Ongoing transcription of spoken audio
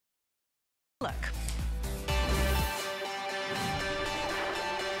Look.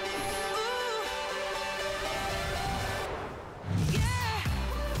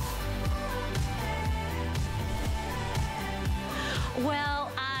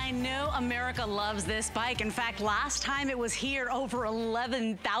 Well, I know America loves this bike. In fact, last time it was here, over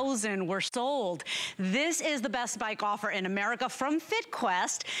 11,000 were sold. This is the best bike offer in America from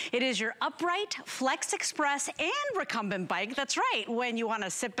FitQuest. It is your upright, Flex Express, and recumbent bike. That's right. When you want to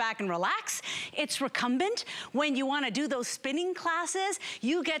sit back and relax, it's recumbent. When you want to do those spinning classes,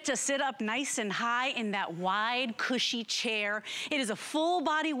 you get to sit up nice and high in that wide, cushy chair. It is a full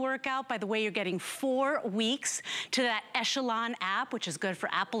body workout. By the way, you're getting 4 weeks to that Echelon app, which is good for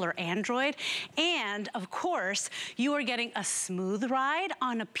Apple or Android. And of course, you are getting a smooth ride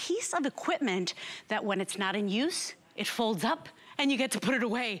on a piece of equipment that when it's not in use, it folds up and you get to put it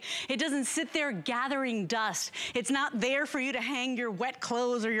away. It doesn't sit there gathering dust. It's not there for you to hang your wet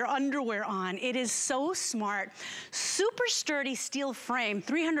clothes or your underwear on. It is so smart. Super sturdy steel frame,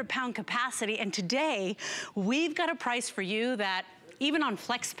 300-pound capacity. And today, we've got a price for you that even on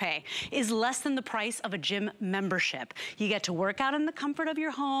FlexPay, is less than the price of a gym membership. You get to work out in the comfort of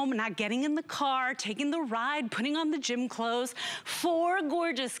your home, not getting in the car, taking the ride, putting on the gym clothes. 4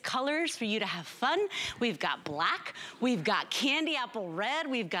 gorgeous colors for you to have fun. We've got black, we've got candy apple red,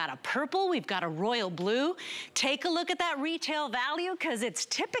 we've got a purple, we've got a royal blue. Take a look at that retail value, because it's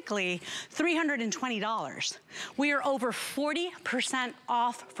typically $320. We are over 40%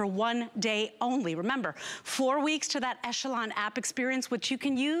 off for 1 day only. Remember, 4 weeks to that Echelon app experience, which you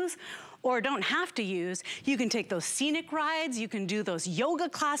can use or don't have to use. You can take those scenic rides, you can do those yoga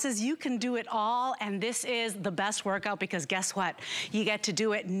classes, you can do it all, and this is the best workout because guess what? You get to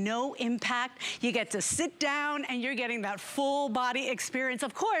do it no impact, you get to sit down and you're getting that full body experience.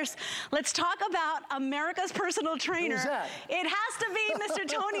 Of course, let's talk about America's personal trainer. Who's that? It has to be Mr.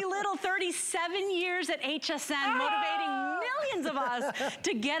 Tony Little, 37 years at HSN, motivating millions of us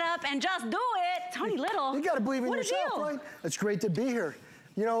to get up and just do it. Tony Little, you gotta believe in yourself, right? It's great to be here.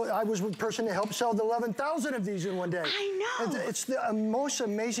 You know, I was the person that helped sell 11,000 of these in one day. I know. It's the most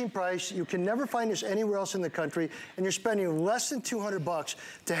amazing price. You can never find this anywhere else in the country, and you're spending less than 200 bucks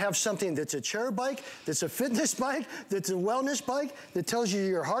to have something that's a chair bike, that's a fitness bike, that's a wellness bike, that tells you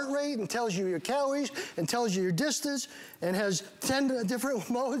your heart rate and tells you your calories and tells you your distance and has 10 different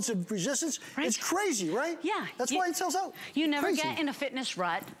modes of resistance. Right. It's crazy, right? Yeah. That's why it sells out. You never get in a fitness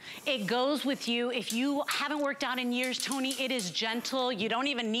rut. It goes with you. If you haven't worked out in years, Tony, it is gentle. You don't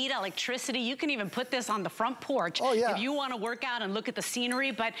even need electricity. You can even put this on the front porch if you want to work out and look at the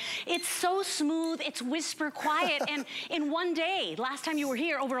scenery, but it's so smooth, it's whisper quiet, and in 1 day, last time you were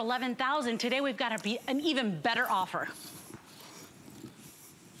here, over 11,000. Today we've got an even better offer.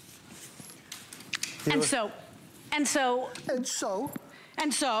 And so,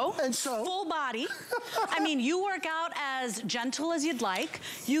 full body. I mean, you work out as gentle as you'd like.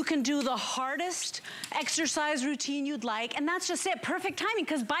 You can do the hardest exercise routine you'd like, and that's just it. Perfect timing,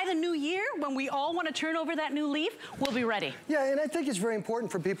 because by the new year, when we all want to turn over that new leaf, we'll be ready. Yeah, and I think it's very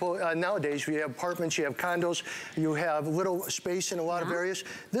important for people nowadays. You have apartments, you have condos, you have little space in a lot of areas.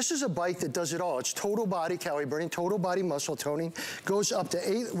 This is a bike that does it all. It's total body calorie burning, total body muscle toning, goes up to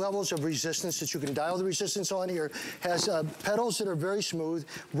 8 levels of resistance that you can dial the resistance on here, has pedals that are very smooth,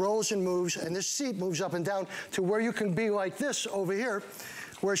 rolls and moves, and this seat moves up and down to where you can be like this over here,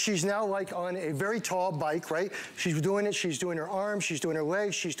 where she's now like on a very tall bike, right? She's doing it, she's doing her arms, she's doing her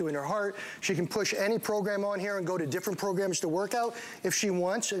legs, she's doing her heart. She can push any program on here and go to different programs to work out if she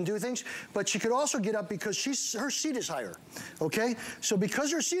wants and do things. But she could also get up because her seat is higher, okay? So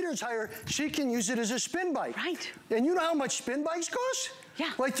because her seat is higher, she can use it as a spin bike. Right. And you know how much spin bikes cost?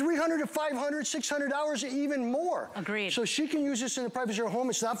 Yeah. Like $300 to $500, $600, even more. Agreed. So she can use this in the privacy of her home.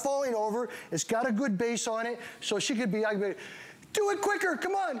 It's not falling over. It's got a good base on it. So she could be, do it quicker,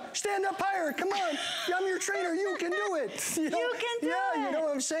 come on. Stand up higher, come on. I'm your trainer, you can do it. You can do it. Yeah, you know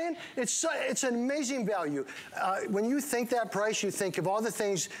what I'm saying? It's an amazing value. When you think that price, you think of all the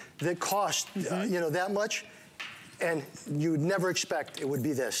things that cost, you know, that much. And you'd never expect it would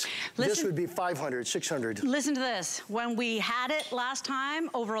be this. This would be 500, 600. Listen to this. When we had it last time,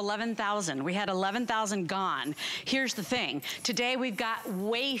 over 11,000. We had 11,000 gone. Here's the thing. Today we've got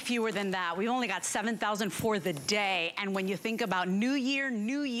way fewer than that. We've only got 7,000 for the day. And when you think about new year,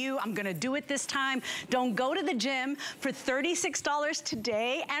 new you, I'm gonna do it this time. Don't go to the gym. For $36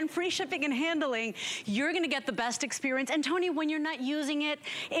 today and free shipping and handling, you're gonna get the best experience. And Tony, when you're not using it,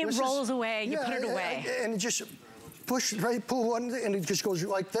 it rolls away. You put it away. And it just push, right, pull one, and it just goes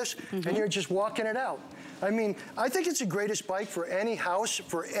like this, and you're just walking it out. I mean, I think it's the greatest bike for any house,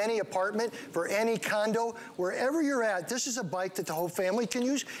 for any apartment, for any condo, wherever you're at. This is a bike that the whole family can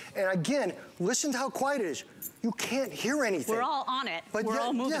use. And again, listen to how quiet it is. You can't hear anything. We're all on it. We're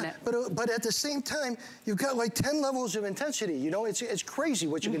all moving it. But at the same time, you've got like 10 levels of intensity. You know, it's crazy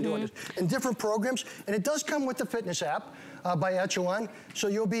what you can do on this. And different programs. And it does come with the fitness app by HSN. So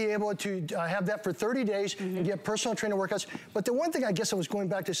you'll be able to have that for 30 days and get personal trainer workouts. But the one thing I guess I was going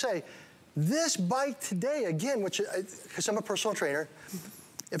back to say, this bike today, again, which, because I'm a personal trainer,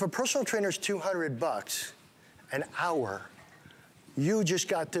 if a personal trainer is $200 an hour, you just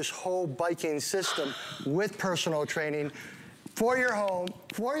got this whole biking system with personal training for your home,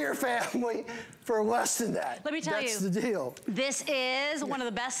 for your family, for less than that. Let me tell you, that's the deal. This is one of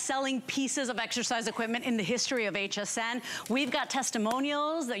the best-selling pieces of exercise equipment in the history of HSN. We've got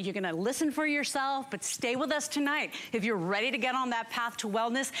testimonials that you're gonna listen for yourself, but stay with us tonight. If you're ready to get on that path to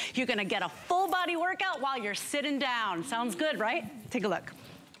wellness, you're gonna get a full body workout while you're sitting down. Sounds good, right? Take a look.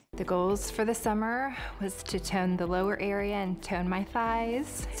 The goals for the summer was to tone the lower area and tone my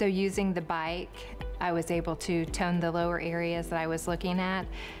thighs. So using the bike, I was able to tone the lower areas that I was looking at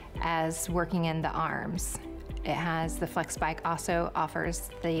as working in the arms. It has, the Flex bike also offers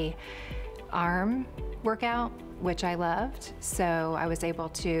the arm workout, which I loved. So I was able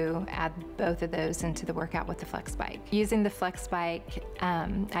to add both of those into the workout with the Flex bike. Using the Flex bike,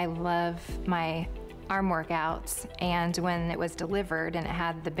 I love my arm workouts, and when it was delivered and it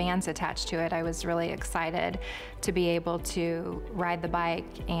had the bands attached to it, I was really excited to be able to ride the bike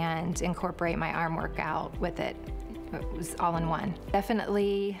and incorporate my arm workout with it. It was all in one.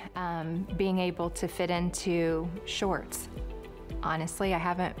 Definitely being able to fit into shorts. Honestly, I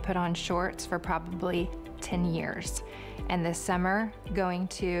haven't put on shorts for probably 10 years. And this summer, going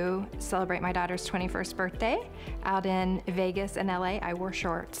to celebrate my daughter's 21st birthday out in Vegas and LA, I wore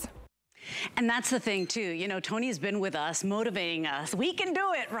shorts. And that's the thing too, you know, Tony's been with us, motivating us. We can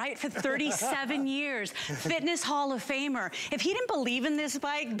do it, right? For 37 years. Fitness Hall of Famer. If he didn't believe in this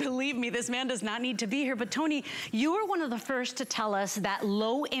bike, believe me, this man does not need to be here. But Tony, you were one of the first to tell us that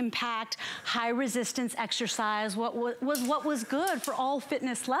low impact, high resistance exercise was what was good for all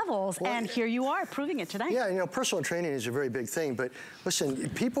fitness levels. Well, and here you are proving it today. Yeah, you know, personal training is a very big thing. But listen,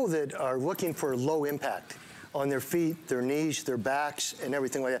 people that are looking for low impact on their feet, their knees, their backs, and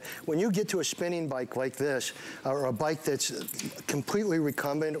everything like that. When you get to a spinning bike like this, or a bike that's completely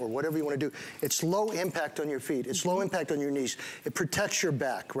recumbent, or whatever you want to do, it's low impact on your feet. It's low impact on your knees. It protects your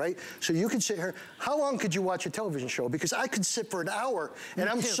back, right? So you can sit here. How long could you watch a television show? Because I could sit for an hour, and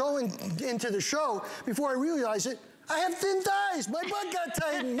I'm so into the show, before I realize it, I have thin thighs, my butt got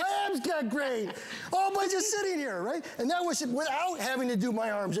tightened, my abs got great, all by just sitting here, right? And that was without having to do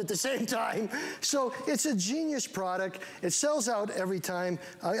my arms at the same time. So it's a genius product. It sells out every time.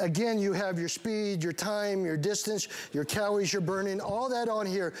 Again, you have your speed, your time, your distance, your calories you're burning, all that on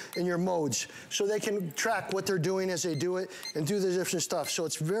here in your modes. So they can track what they're doing as they do it and do the different stuff. So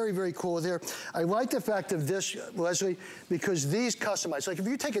it's very, very cool there. I like the fact of this, Leslie, because these customize. Like if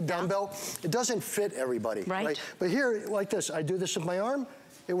you take a dumbbell, it doesn't fit everybody, right? But here, like this, I do this with my arm,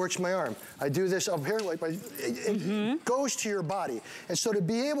 it works my arm. I do this up here, like it goes to your body. And so to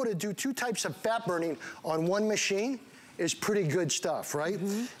be able to do two types of fat burning on one machine is pretty good stuff, right?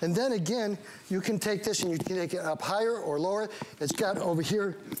 And then again, you can take this and you can take it up higher or lower. It's got over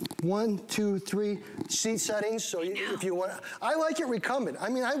here 1, 2, 3 seat settings. So if you want, I like it recumbent. I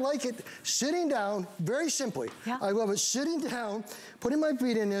mean, I like it sitting down, very simply. I love it sitting down, putting my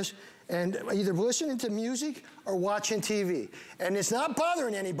feet in this, and either listening to music or watching TV. And it's not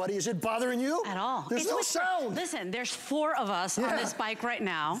bothering anybody. Is it bothering you? At all. There's no sound. Listen, there's 4 of us on this bike right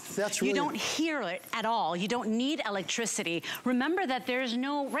now. That's really... You don't hear it at all. You don't need electricity. Remember that there's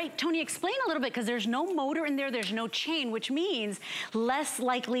no, right, Tony, explain a little bit, because there's no motor in there, there's no chain, which means less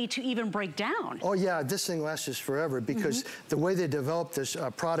likely to even break down. Oh yeah, this thing lasts forever, because the way they developed this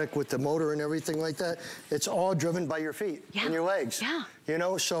product with the motor and everything like that, it's all driven by your feet and your legs. You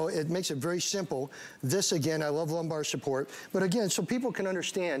know, so it makes it very simple. This, again, I love lumbar support. But again, so people can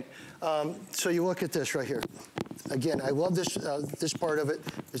understand, so you look at this right here. Again, I love this, this part of it.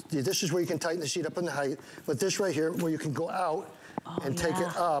 This is where you can tighten the seat up in the height. But this right here, where you can go out and take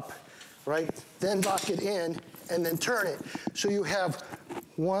it up, right? Then lock it in and then turn it. So you have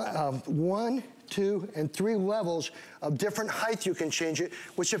 1, 2, and 3 levels of different height you can change it,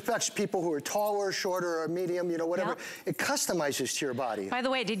 which affects people who are taller, shorter, or medium, you know, whatever. It customizes to your body. By the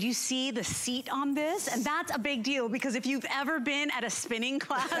way, did you see the seat on this? And that's a big deal, because if you've ever been at a spinning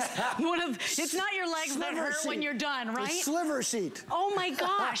class, it's not your legs that hurt when you're done, right? A sliver seat. Oh my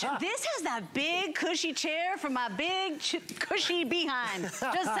gosh, this is that big cushy chair for my big cushy behind.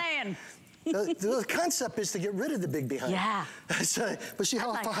 Just saying. The concept is to get rid of the big behind. Yeah. But see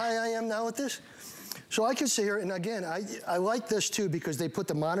how high I am now with this? So I can sit here, and again, I like this too because they put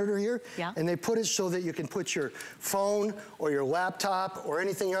the monitor here, and they put it so that you can put your phone or your laptop or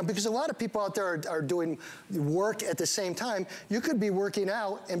anything on, because a lot of people out there are doing work at the same time. You could be working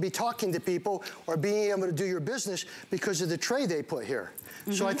out and be talking to people or being able to do your business because of the tray they put here.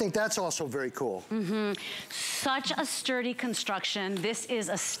 So I think that's also very cool. Such a sturdy construction. This is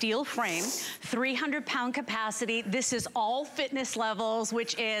a steel frame, 300-pound capacity. This is all fitness levels,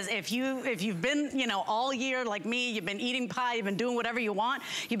 which is if you've been, you know, all year like me, you've been eating pie, you've been doing whatever you want,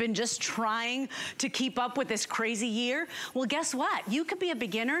 you've been just trying to keep up with this crazy year. Well, guess what? You could be a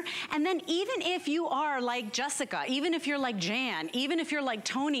beginner, and then even if you are like Jessica, even if you're like Jan, even if you're like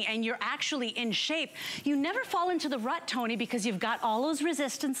Tony and you're actually in shape, you never fall into the rut, Tony, because you've got all those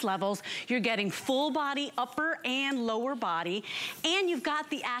resistance levels. You're getting full body, upper and lower body, and you've got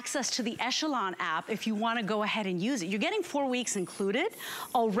the access to the Echelon app if you want to go ahead and use it. You're getting 4 weeks included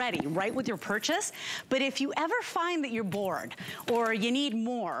already, right, with your purchase. But if you ever find that you're bored or you need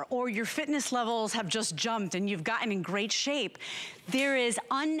more or your fitness levels have just jumped and you've gotten in great shape, there is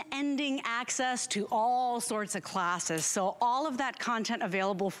unending access to all sorts of classes. So all of that content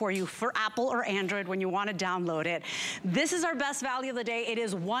available for you for Apple or Android when you want to download it. This is our best value of the day. It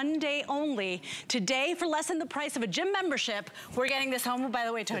is 1 day only. Today, for less than the price of a gym membership, we're getting this home. By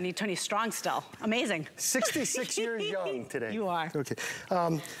the way, Tony's strong still. Amazing. 66 years young today. You are. Okay.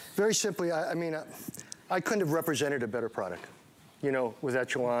 Very simply, I mean, I couldn't have represented a better product, you know, with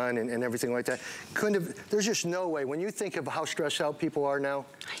Echelon and everything like that. There's just no way. When you think of how stressed out people are now,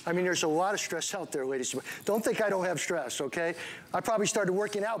 I mean, there's a lot of stress out there, ladies. Don't think I don't have stress, okay? I probably started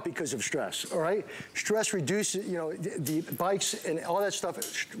working out because of stress, all right? Stress reduces, you know, the bikes and all that stuff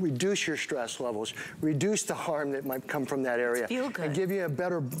reduce your stress levels, reduce the harm that might come from that area. Feel good. And give you a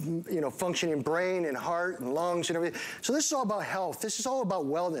better, you know, functioning brain and heart and lungs and everything. So this is all about health. This is all about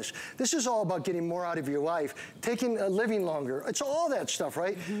wellness. This is all about getting more out of your life, living longer. It's all that stuff,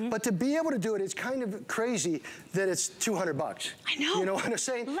 right? But to be able to do it, it's kind of crazy that it's $200 bucks. I know. You know what I'm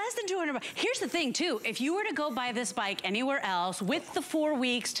saying? Less than $200. Here's the thing, too. If you were to go buy this bike anywhere else with the 4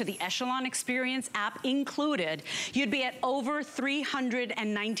 weeks to the Echelon Experience app included, you'd be at over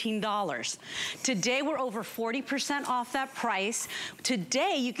 $319. Today, we're over 40% off that price.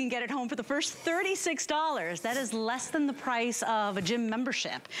 Today, you can get it home for the first $36. That is less than the price of a gym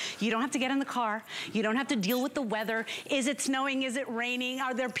membership. You don't have to get in the car. You don't have to deal with the weather. Is it snowing? Is it raining?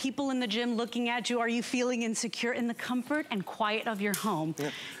 Are there people in the gym looking at you? Are you feeling insecure? In the comfort and quiet of your home,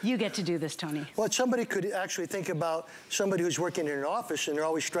 you get to do this, Tony. Well, somebody could actually think about somebody who's working in an office and they're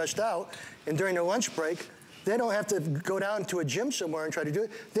always stressed out, and during their lunch break, they don't have to go down to a gym somewhere and try to do it.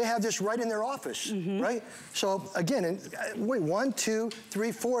 They have this right in their office, right? So again, wait, 1, 2,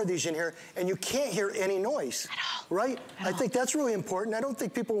 3, 4 of these in here, and you can't hear any noise, right? I think that's really important. I don't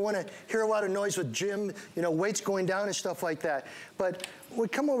think people want to hear a lot of noise with gym, you know, weights going down and stuff like that. But we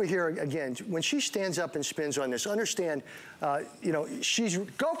come over here again. When she stands up and spins on this, understand, you know,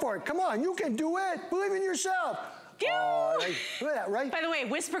 go for it. Come on, you can do it. Believe in yourself. Look at that, right? By the way,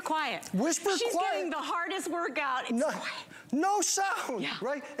 whisper quiet. Whisper quiet. She's getting the hardest workout. It's quiet. No sound,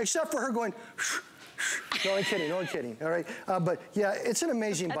 right? Except for her going, no, I'm kidding, all right? But yeah, it's an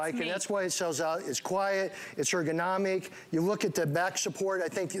amazing bike, and that's why it sells out. It's quiet, it's ergonomic. You look at the back support, I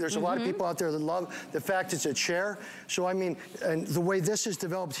think there's a lot of people out there that love the fact it's a chair. So I mean, and the way this is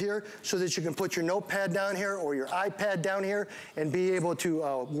developed here, so that you can put your notepad down here or your iPad down here and be able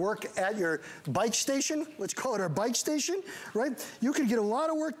to work at your bike station. Let's call it our bike station, right? You can get a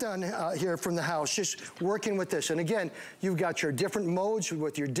lot of work done here from the house, just working with this. And again, you've got your different modes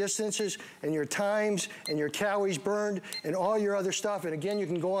with your distances and your times and your calories burned and all your other stuff. And again, you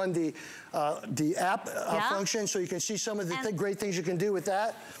can go on the app function so you can see some of the great things you can do with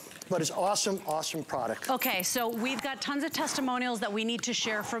that. But it's awesome, awesome product. Okay, so we've got tons of testimonials that we need to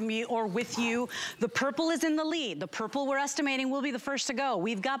share from you or with you. The purple is in the lead. The purple we're estimating will be the first to go.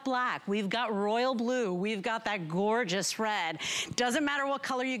 We've got black, we've got royal blue, we've got that gorgeous red. Doesn't matter what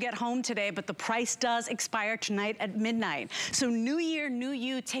color you get home today, but the price does expire tonight at midnight. So new year, new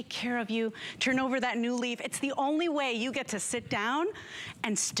you, take care of you, turn over that new leaf. It's the only way you get to sit down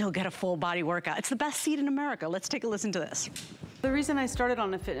and still get a full body workout. It's the best seat in America. Let's take a listen to this. The reason I started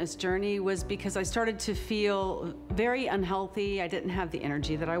on a fitness journey was because I started to feel very unhealthy. I didn't have the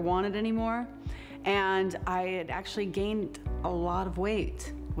energy that I wanted anymore. And I had actually gained a lot of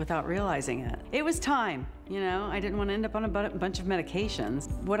weight without realizing it. It was time. You know, I didn't want to end up on a bunch of medications.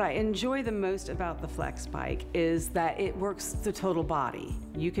 What I enjoy the most about the Flex bike is that it works the total body.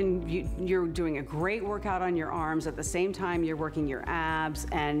 You're doing a great workout on your arms at the same time you're working your abs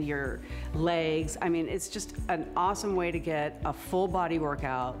and your legs. I mean, it's just an awesome way to get a full body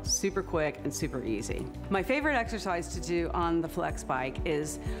workout, super quick and super easy. My favorite exercise to do on the Flex bike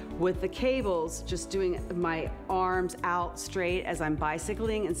is with the cables, just doing my arms out straight as I'm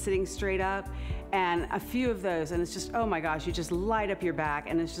bicycling and sitting straight up, and a few of those, and it's just, oh my gosh, you just light up your back,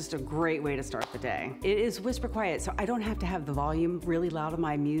 and it's just a great way to start the day. It is whisper quiet, so I don't have to have the volume really loud of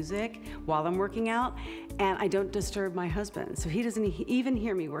my music while I'm working out, and I don't disturb my husband, so he doesn't even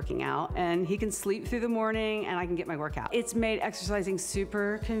hear me working out, and he can sleep through the morning, and I can get my workout. It's made exercising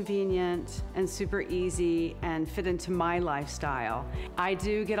super convenient and super easy and fit into my lifestyle. I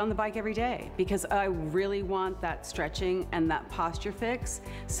do get on the bike every day because I really want that stretching and that posture fix,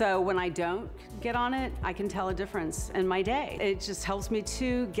 so when I don't get on it, I can tell a difference in my day. It just helps me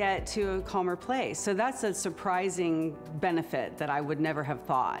to get to a calmer place. So that's a surprising benefit that I would never have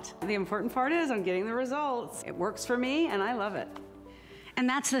thought. The important part is I'm getting the results. It works for me and I love it. And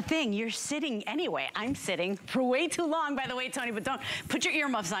that's the thing, you're sitting anyway. I'm sitting for way too long, by the way, Tony, but don't put your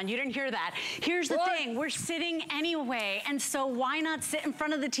earmuffs on. You didn't hear that. Here's the thing, we're sitting anyway, and so why not sit in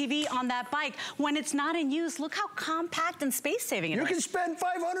front of the TV on that bike when it's not in use? Look how compact and space-saving it is. You can spend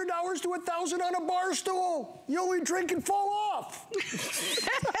 $500 to $1,000 on a bar stool. You only drink and fall off.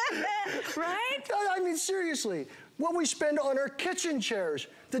 Right? I mean, seriously. What we spend on our kitchen chairs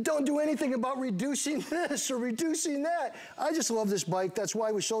that don't do anything about reducing this or reducing that. I just love this bike. That's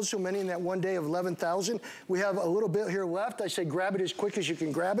why we sold so many in that one day of 11,000. We have a little bit here left. I say grab it as quick as you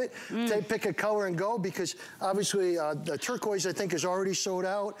can grab it. Pick a color and go, because obviously the turquoise, I think, is already sold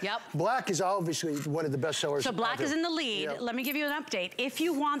out. Yep. Black is obviously one of the best sellers. So black is in the lead. Yep. Let me give you an update. If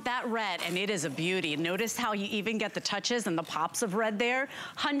you want that red, and it is a beauty, notice how you even get the touches and the pops of red there.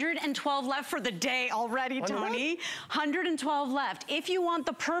 112 left for the day already, Tony. 112 left. If you want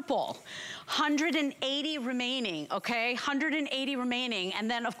the purple, 180 remaining, okay? 180 remaining. And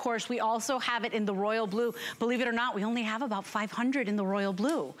then, of course, we also have it in the royal blue. Believe it or not, we only have about 500 in the royal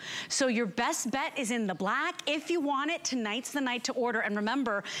blue. So your best bet is in the black. If you want it, tonight's the night to order. And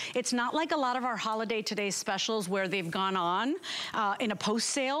remember, it's not like a lot of our holiday today specials where they've gone on in a post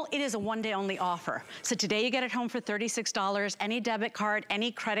sale. It is a one-day only offer. So today you get it home for $36. Any debit card,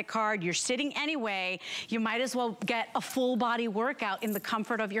 any credit card, you're sitting anyway, you might as well get a full body workout in the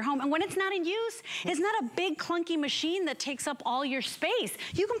comfort of your home. And when it's not in use, it's not a big clunky machine that takes up all your space.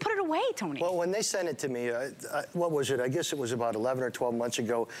 You can put it away, Tony. Well, when they sent it to me, what was it? I guess it was about 11 or 12 months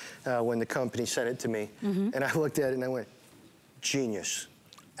ago when the company sent it to me. And I looked at it and I went, genius.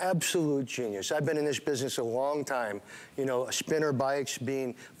 Absolute genius. I've been in this business a long time. You know, spinner bikes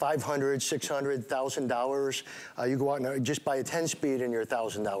being $500, $600, $1,000. You go out and just buy a 10-speed and you're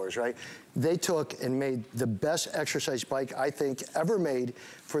 $1,000, right? They took and made the best exercise bike I think ever made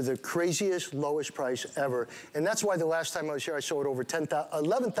for the craziest, lowest price ever. And that's why the last time I was here, I sold over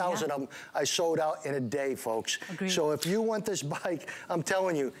 11,000 of them. I sold out in a day, folks. Agreed. So if you want this bike, I'm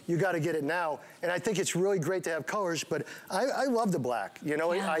telling you, you got to get it now. And I think it's really great to have colors, but I love the black. You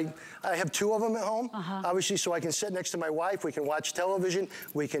know, I have two of them at home, obviously, so I can sit next to my wife, we can watch television,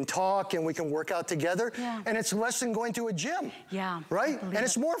 we can talk, and we can work out together. And it's less than going to a gym. Right? And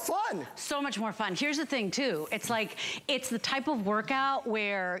it's more fun. So much more fun. Here's the thing too. It's like, it's the type of workout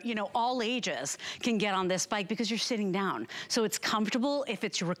where, you know, all ages can get on this bike because you're sitting down. So it's comfortable. If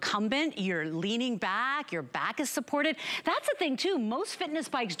it's recumbent, you're leaning back, your back is supported. That's the thing too. Most fitness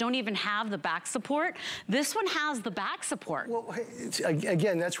bikes don't even have the back support. This one has the back support. Well,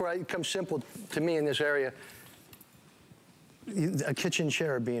 again, that's where it becomes simple to me in this area. A kitchen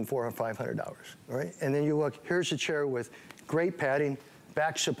chair being $400 or $500, right? And then you look, here's a chair with great padding,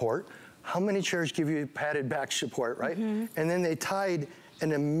 back support. How many chairs give you padded back support, right? And then they tied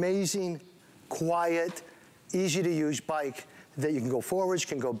an amazing, quiet, easy to use bike that you can go forwards,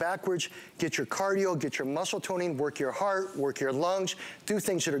 can go backwards, get your cardio, get your muscle toning, work your heart, work your lungs, do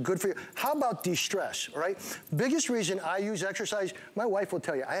things that are good for you. How about de-stress, right? Biggest reason I use exercise, my wife will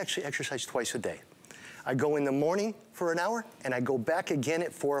tell you, I actually exercise twice a day. I go in the morning for an hour, and I go back again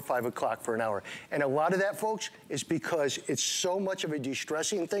at 4 or 5 o'clock for an hour. And a lot of that, folks, is because it's so much of a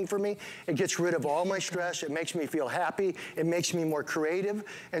de-stressing thing for me. It gets rid of all my stress. It makes me feel happy. It makes me more creative.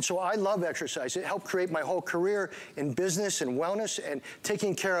 And so I love exercise. It helped create my whole career in business and wellness and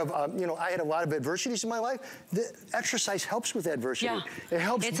taking care of, you know, I had a lot of adversities in my life. The exercise helps with adversity. It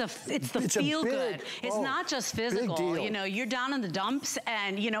helps. It's the feel good. It's not just physical. You know, you're down in the dumps,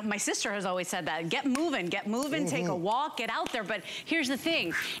 and, you know, my sister has always said that. Get moving, take a walk, get out there. But here's the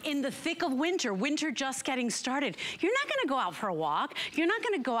thing, in the thick of winter just getting started, you're not gonna go out for a walk, you're not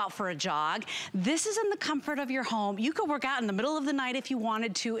gonna go out for a jog. This is in the comfort of your home. You could work out in the middle of the night if you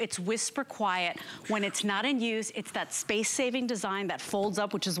wanted to. It's whisper quiet. When it's not in use, it's that space-saving design that folds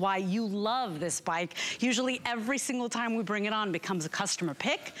up, which is why you love this bike. Usually every single time we bring it on becomes a customer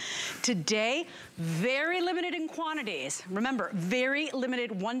pick. Today, very limited in quantities. Remember, very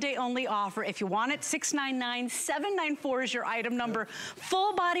limited, one-day only offer. If you want it, $699, $794 is your item number.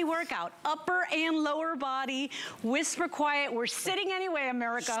 Full body workout, upper and lower body, whisper quiet. We're sitting anyway,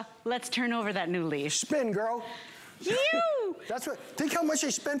 America. Let's turn over that new leaf. Spin, girl. You! That's what, think how much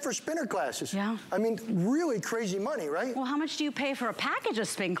they spend for spinner classes. Yeah. I mean, really crazy money, right? Well, how much do you pay for a package of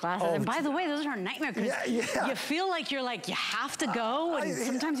spin classes? And by the way, those are a nightmare because you feel like you have to go, and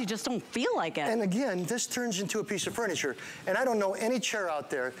sometimes you just don't feel like it. And again, this turns into a piece of furniture. And I don't know any chair out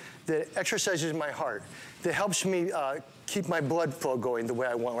there that exercises my heart, that helps me keep my blood flow going the way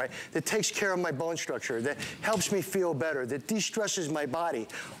I want, right? That takes care of my bone structure, that helps me feel better, that de-stresses my body.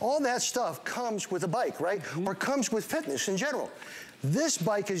 All that stuff comes with a bike, right? Or comes with fitness in general. This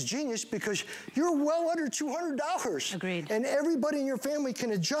bike is genius because you're well under $200. Agreed. And everybody in your family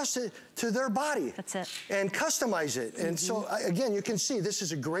can adjust it to their body. That's it. And customize it. And so, again, you can see this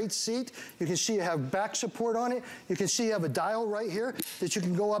is a great seat. You can see you have back support on it. You can see you have a dial right here that you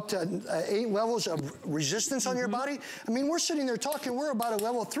can go up to 8 levels of resistance on your body. I mean, we're sitting there talking, we're about a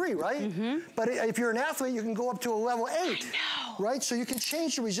level 3, right? But if you're an athlete, you can go up to a level 8. I know. Right? So you can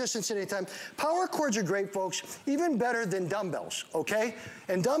change the resistance at any time. Power cords are great, folks. Even better than dumbbells, okay?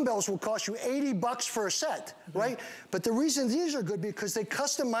 And dumbbells will cost you $80 for a set, right? But the reason these are good because they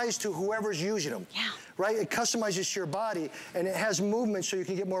customize to whoever's using them. Yeah. Right? It customizes to your body, and it has movement so you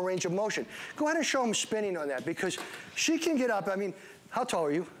can get more range of motion. Go ahead and show them spinning on that because she can get up. I mean, how tall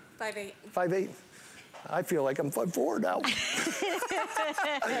are you? 5'8". 5'8". I feel like I'm 5'4" now.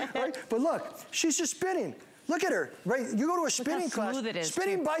 Right? But look, she's just spinning. Look at her, right? You go to a spinning class,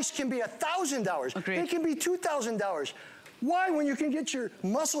 spinning bikes can be $1,000. Agreed. It can be $2,000. Why, when you can get your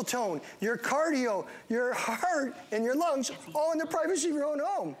muscle tone, your cardio, your heart, and your lungs all in the privacy of your own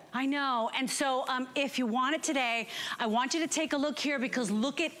home? I know, and so if you want it today, I want you to take a look here because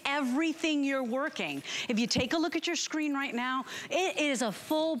look at everything you're working. If you take a look at your screen right now, it is a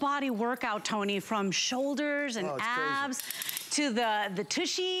full body workout, Tony, from shoulders and abs to the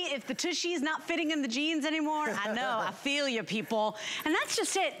tushy. If the tushy is not fitting in the jeans anymore, I know, I feel you, people. And that's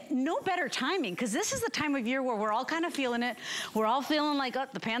just it, no better timing, because this is the time of year where we're all kind of feeling it. We're all feeling like, oh,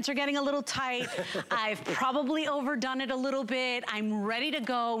 the pants are getting a little tight. I've probably overdone it a little bit. I'm ready to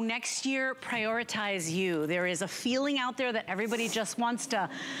go. Next year, prioritize you. There is a feeling out there that everybody just wants to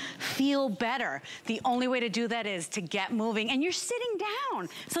feel better. The only way to do that is to get moving, and you're sitting down.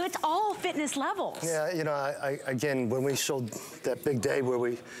 So it's all fitness levels. Yeah, you know, again, when we sold that big day where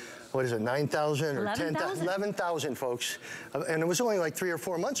we, what is it, 9,000 or 10,000? 11,000 folks. And it was only like 3 or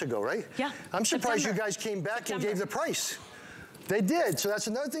 4 months ago, right? Yeah. I'm surprised you guys came back and gave the price. They did. So that's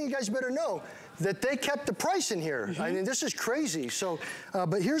another thing you guys better know, that they kept the price in here. I mean, this is crazy. So,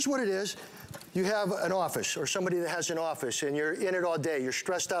 but here's what it is. You have an office or somebody that has an office and you're in it all day, you're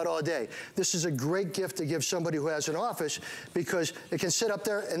stressed out all day. This is a great gift to give somebody who has an office because it can sit up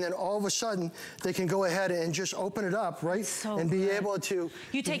there and then all of a sudden they can go ahead and just open it up, right? And be able to...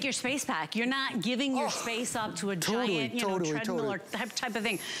 You take your space back. You're not giving your space up to a giant, treadmill or type of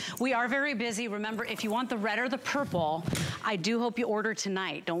thing. We are very busy. Remember, if you want the red or the purple, I do hope you order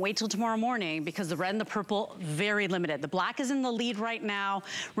tonight. Don't wait till tomorrow morning because the red and the purple, very limited. The black is in the lead right now.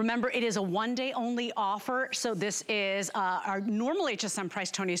 Remember, it is a one-day only offer. So this is our normal HSN price,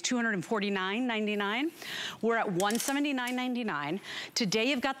 Tony, is $249.99. We're at $179.99. Today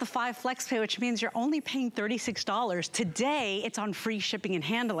you've got the 5 flex pay, which means you're only paying $36. Today it's on free shipping and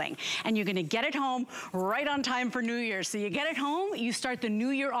handling. And you're gonna get it home right on time for New Year's. So you get it home, you start the new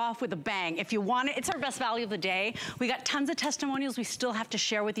year off with a bang. If you want it, it's our best value of the day. We got tons of testimonials we still have to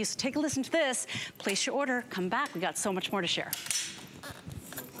share with you. So take a listen to this, place your order, come back. We got so much more to share.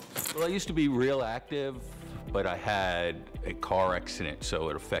 Well, I used to be real active, but I had a car accident, so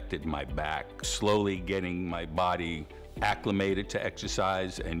it affected my back. Slowly getting my body acclimated to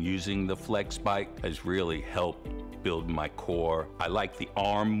exercise and using the flex bike has really helped build my core. I like the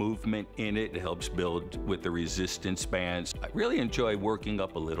arm movement in it. It helps build with the resistance bands. I really enjoy working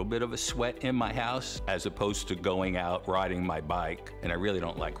up a little bit of a sweat in my house as opposed to going out riding my bike. And I really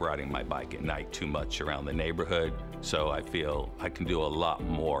don't like riding my bike at night too much around the neighborhood. So I feel I can do a lot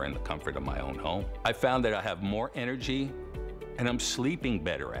more in the comfort of my own home. I found that I have more energy and I'm sleeping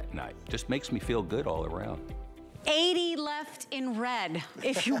better at night. Just makes me feel good all around. 80 left in red.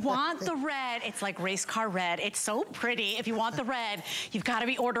 If you want the red, it's like race car red. It's so pretty. If you want the red, you've got to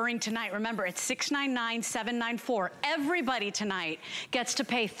be ordering tonight. Remember, it's $699,794. Everybody tonight gets to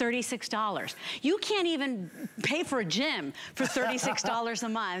pay $36. You can't even pay for a gym for $36 a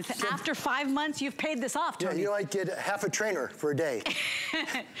month. After 5 months, you've paid this off, Tony. Yeah, you might get half a trainer for a day.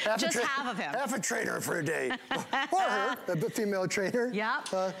 Just half of him. Half a trainer for a day. Or her, a female trainer. Yep.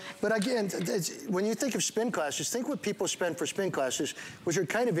 But again, when you think of spin classes, think what people spend for spin classes, which are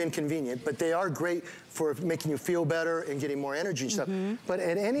kind of inconvenient, but they are great for making you feel better and getting more energy and stuff. But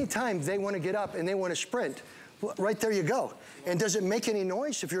at any time they want to get up and they want to sprint, right there you go. And does it make any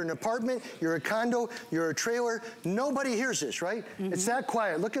noise? If you're in an apartment, you're a condo, you're a trailer, nobody hears this, right? It's that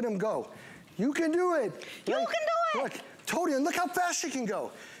quiet. Look at them go. You can do it. You can do it. Look, Tony, and look how fast you can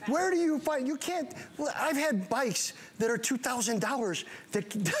go. Where do you find, you can't, I've had bikes that are $2,000 that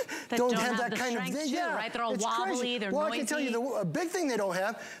don't have that kind of thing. Yeah, right? They're all wobbly, crazy. they're noisy. noisy. I can tell you, a big thing they don't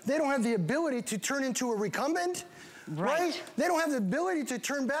have the ability to turn into a recumbent. Right? They don't have the ability to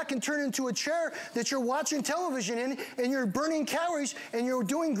turn back and turn into a chair that you're watching television in, and you're burning calories, and you're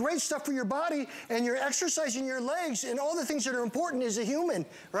doing great stuff for your body, and you're exercising your legs, and all the things that are important as a human,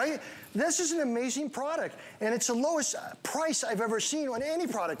 right? This is an amazing product, and it's the lowest price I've ever seen on any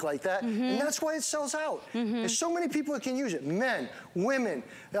product like that, and that's why it sells out. There's so many people that can use it. Men, women,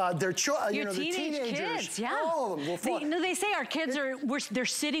 their children, the teenagers. Kids, yeah. All of them will they say our kids they're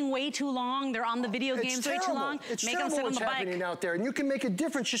sitting way too long. They're on the video games way too long. It's Make them sit on the bike. happening out there, and you can make a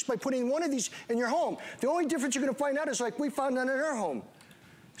difference just by putting one of these in your home. The only difference you're going to find out is like we found out in our home.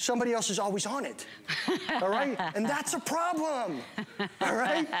 Somebody else is always on it, all right? And that's a problem, all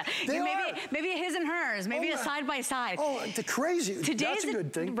right? Maybe a his and hers, maybe a side-by-side. Oh, the crazy, that's a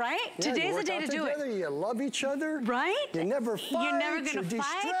good thing. Right? Yeah, Today's the day to do it. You love each other. Right? You never fight. You're never going to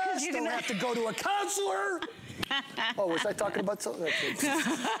fight. You don't have to go to a counselor. Oh, was I talking about something?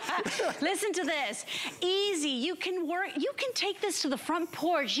 Listen to this. Easy. You can take this to the front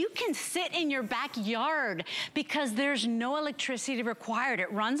porch. You can sit in your backyard because there's no electricity required. It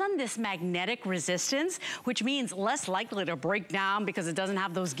runs on this magnetic resistance, which means less likely to break down because it doesn't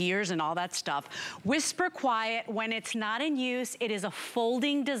have those gears and all that stuff. Whisper quiet when it's not in use. It is a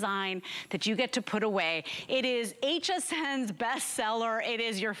folding design that you get to put away. It is HSN's bestseller. It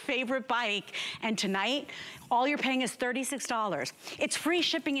is your favorite bike. And tonight, all you're paying is $36. It's free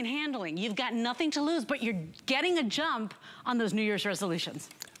shipping and handling. You've got nothing to lose, but you're getting a jump on those New Year's resolutions.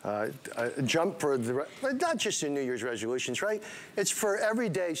 A jump for not just the New Year's resolutions, right? It's for every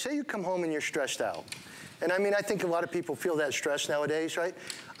day. Say you come home and you're stressed out. And I mean, I think a lot of people feel that stress nowadays, right?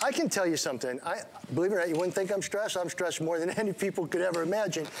 I can tell you something. Believe it or not, you wouldn't think I'm stressed. I'm stressed more than any people could ever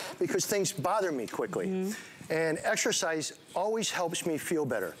imagine because things bother me quickly. And exercise always helps me feel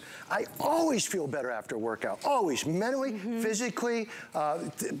better. I always feel better after a workout, always, mentally, physically,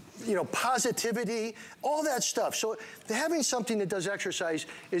 positivity, all that stuff. So having something that does exercise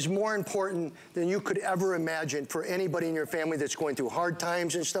is more important than you could ever imagine for anybody in your family that's going through hard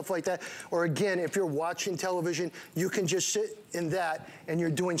times and stuff like that. Or again, if you're watching television, you can just sit in that and you're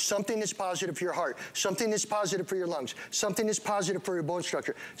doing something that's positive for your heart, something that's positive for your lungs, something that's positive for your bone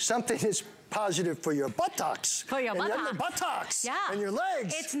structure, something that's positive for your buttocks. For your buttocks. Yeah. And your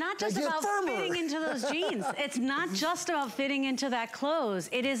legs. It's not just about fitting into those jeans. It's not just about fitting into that clothes.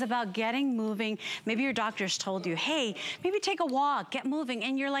 It is about getting moving. Maybe your doctor's told you, hey, maybe take a walk, get moving.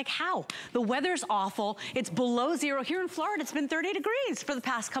 And you're like, how? The weather's awful. It's below zero. Here in Florida, it's been 30 degrees for the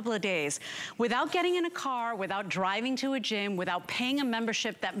past couple of days. Without getting in a car, without driving to a gym, without paying a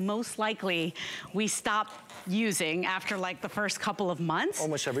membership that most likely we stop using after like the first couple of months.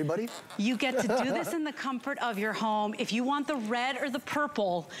 Almost everybody. You get to do this in the comfort of your home. If you want the red or the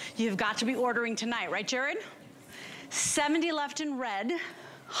purple, you've got to be ordering tonight, right, Jared? 70 left in red.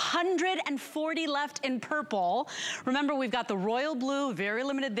 140 left in purple. Remember, we've got the royal blue, very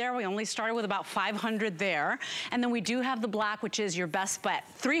limited there. We only started with about 500 there. And then we do have the black, which is your best bet.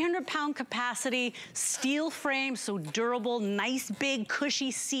 300-pound capacity, steel frame, so durable, nice, big,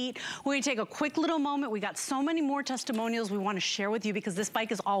 cushy seat. We're gonna take a quick little moment. We got so many more testimonials we wanna share with you because this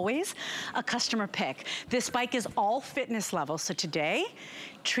bike is always a customer pick. This bike is all fitness level. So today,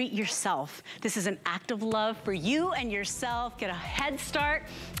 treat yourself. This is an act of love for you and yourself. Get a head start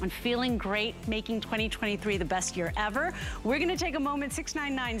on feeling great, making 2023 the best year ever. We're gonna take a moment.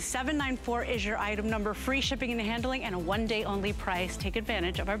 699-794 is your item number. Free shipping and handling and a one-day only price. Take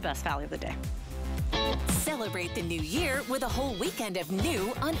advantage of our best value of the day. Celebrate the new year with a whole weekend of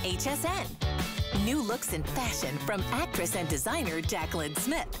new on HSN. New looks and fashion from actress and designer Jaclyn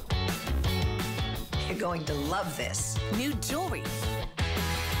Smith. You're going to love this. New jewelry.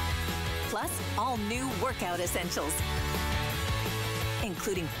 Plus, all new workout essentials.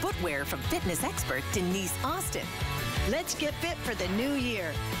 including footwear from fitness expert Denise Austin. Let's get fit for the new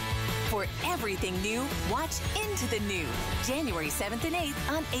year. For everything new, watch Into the New, January 7th and 8th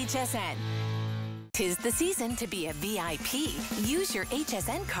on HSN. 'Tis the season to be a VIP. Use your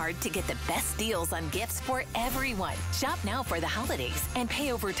HSN card to get the best deals on gifts for everyone. Shop now for the holidays and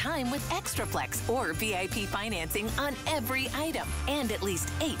pay over time with ExtraFlex or VIP financing on every item. And at least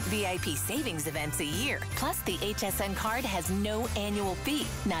 8 VIP savings events a year. Plus, the HSN card has no annual fee.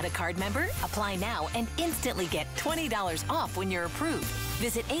 Not a card member? Apply now and instantly get $20 off when you're approved.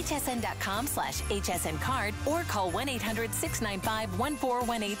 Visit hsn.com/HSN card or call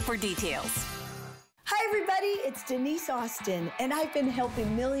 1-800-695-1418 for details. Hi everybody, it's Denise Austin, and I've been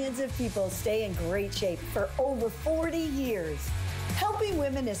helping millions of people stay in great shape for over 40 years. Helping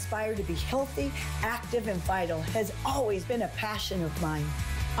women aspire to be healthy, active, and vital has always been a passion of mine.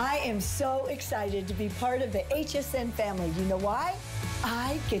 I am so excited to be part of the HSN family. You know why?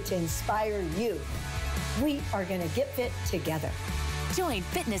 I get to inspire you. We are going to get fit together. Join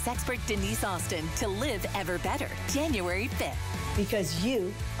fitness expert Denise Austin to live ever better, January 5th. Because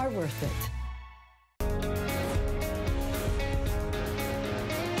you are worth it.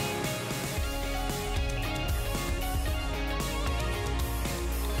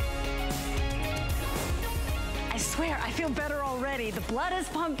 I swear, I feel better already. The blood is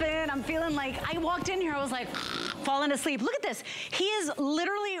pumping. I'm feeling like, I walked in here, I was like, falling asleep. Look at this. He is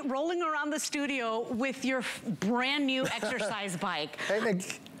literally rolling around the studio with your brand new exercise bike.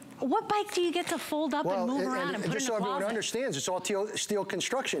 What bike do you get to fold up and move around and put in a closet? Just so everyone understands, it's all steel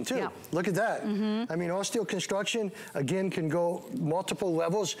construction too. Yep. Look at that. I mean, all steel construction, again, can go multiple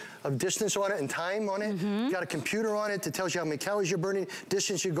levels of distance on it and time on it. You got a computer on it that tells you how many calories you're burning,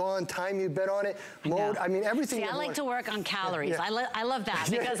 distance you go on, time you bet on it, mode, I mean, everything. See, I like to work on calories. I love that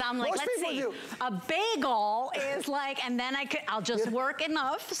because I'm like, let's see, a bagel is like, and then I'll just work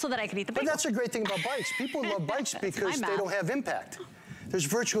enough so that I can eat the bagel. But that's a great thing about bikes. People love bikes because they don't have impact. There's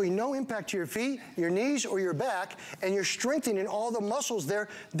virtually no impact to your feet, your knees, or your back, and you're strengthening all the muscles there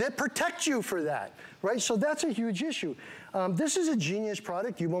that protect you for that, right? So that's a huge issue. This is a genius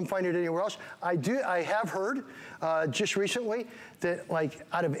product. You won't find it anywhere else. I have heard just recently that like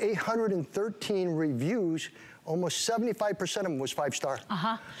out of 813 reviews, almost 75% of them was 5-star.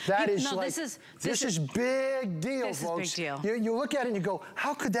 That is like, this is big deal, folks. This is big deal. You look at it and you go,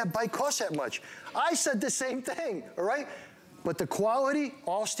 how could that bike cost that much? I said the same thing, all right? But the quality,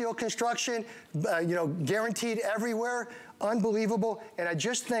 all steel construction, you know, guaranteed everywhere, unbelievable. And I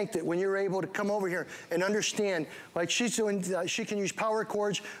just think that when you're able to come over here and understand, like she's doing, she can use power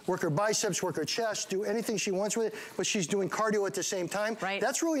cords, work her biceps, work her chest, do anything she wants with it, but she's doing cardio at the same time. Right.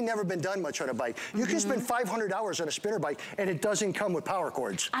 That's really never been done much on a bike. You can spend 500 hours on a spinner bike and it doesn't come with power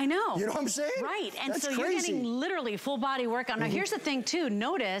cords. I know. You know what I'm saying? Right, and that's so crazy. You're getting literally full body workout. Now here's the thing too,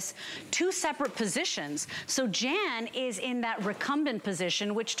 notice 2 separate positions. So Jan is in that recumbent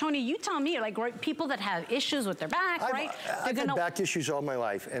position, which Tony, you tell me, like people that have issues with their back, right? I've had back issues all my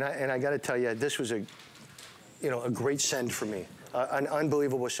life, and I got to tell you, this was a great send for me, an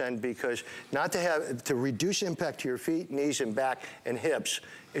unbelievable send, because to reduce impact to your feet, knees, and back and hips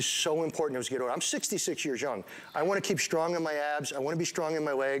is so important as we get older. I'm 66 years young. I want to keep strong in my abs. I want to be strong in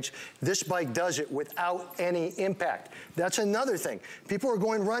my legs. This bike does it without any impact. That's another thing. People are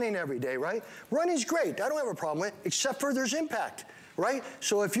going running every day, right? Running's great. I don't have a problem with it, except for there's impact. Right?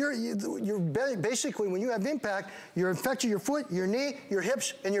 So if you're basically, when you have impact, you're affecting your foot, your knee, your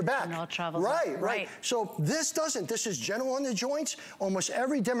hips, and your back. And all travels right. So this doesn't. This is gentle on the joints. Almost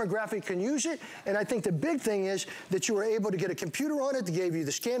every demographic can use it. And I think the big thing is that you were able to get a computer on it that gave you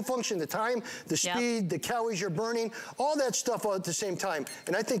the scan function, the time, the speed, the calories you're burning, all that stuff all at the same time.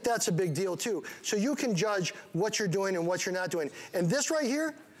 And I think that's a big deal too. So you can judge what you're doing and what you're not doing. And this right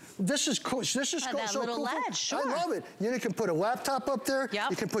here, this is cool. This is that so little cool. ledge, sure. I love it. You can put a laptop up there.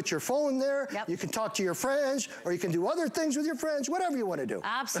 You can put your phone there. You can talk to your friends, or you can do other things with your friends, whatever you want to do.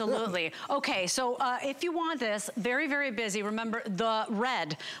 Absolutely. Okay, so if you want this, very, very busy. Remember, the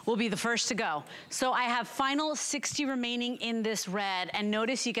red will be the first to go. So I have final 60 remaining in this red, and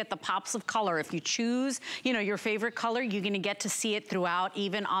notice you get the pops of color. If you choose, your favorite color, you're going to get to see it throughout,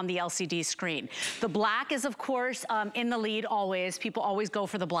 even on the LCD screen. The black is, of course, in the lead always. People always go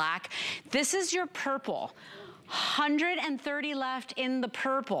for the black. This is your purple. 130 left in the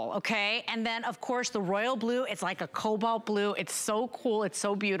purple, okay? And then, of course, the royal blue, it's like a cobalt blue. It's so cool, it's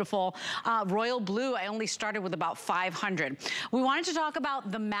so beautiful. Royal blue, I only started with about 500. We wanted to talk about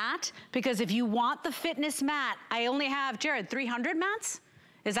the mat, because if you want the fitness mat, I only have, Jared, 300 mats?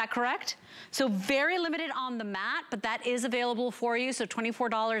 Is that correct? So very limited on the mat, but that is available for you. So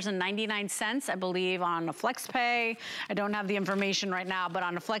 $24.99, I believe, on a FlexPay. I don't have the information right now, but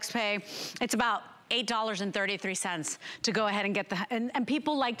on a FlexPay, it's about $8.33 to go ahead and get the, and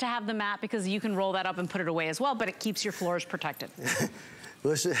people like to have the mat because you can roll that up and put it away as well, but it keeps your floors protected.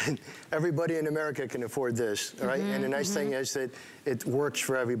 Listen, everybody in America can afford this, all right? And the nice thing is that it works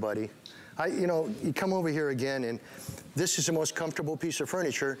for everybody. You know, you come over here again, and this is the most comfortable piece of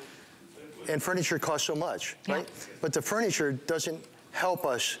furniture, and furniture costs so much, right? But the furniture doesn't help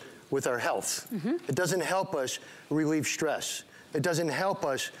us with our health. It doesn't help us relieve stress. It doesn't help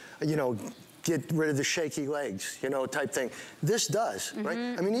us, you know, get rid of the shaky legs, you know, type thing. This does, right?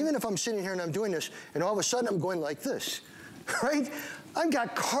 I mean, even if I'm sitting here and I'm doing this, and all of a sudden I'm going like this, right? I've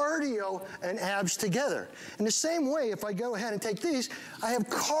got cardio and abs together. In the same way, if I go ahead and take these, I have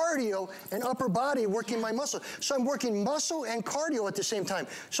cardio and upper body working my muscle. So I'm working muscle and cardio at the same time.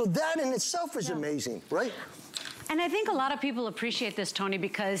 So that in itself is amazing, right? And I think a lot of people appreciate this, Tony,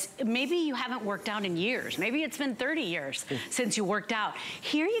 because maybe you haven't worked out in years. Maybe it's been 30 years since you worked out.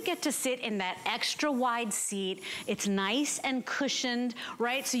 Here you get to sit in that extra wide seat. It's nice and cushioned,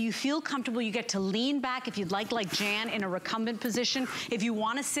 right? So you feel comfortable. You get to lean back if you'd like Jan, in a recumbent position. If you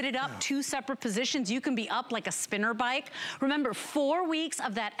want to sit it up, 2 separate positions, you can be up like a spinner bike. Remember, 4 weeks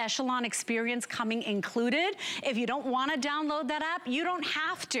of that Echelon experience coming included. If you don't want to download that app, you don't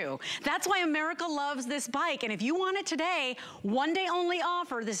have to. That's why America loves this bike. And if you want it today, 1-day only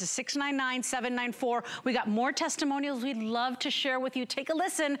offer. This is $699-$794. We got more testimonials we'd love to share with you. Take a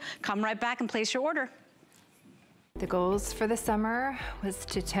listen. Come right back and place your order. The goals for the summer was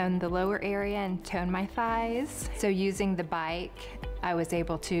to tone the lower area and tone my thighs. So using the bike, I was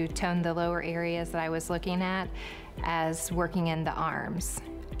able to tone the lower areas that I was looking at as working in the arms.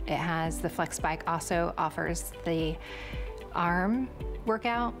 It has, the Flex Bike also offers the arm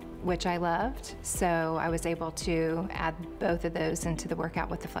workout, which I loved. So I was able to add both of those into the workout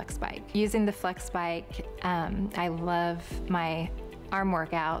with the Flex Bike. Using the Flex Bike, I love my arm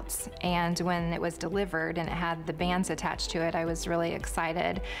workouts, and when it was delivered and it had the bands attached to it, I was really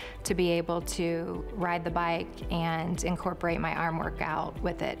excited to be able to ride the bike and incorporate my arm workout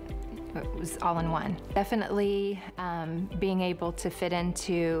with it. It was all in one. Definitely being able to fit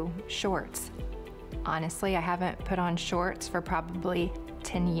into shorts. Honestly, I haven't put on shorts for probably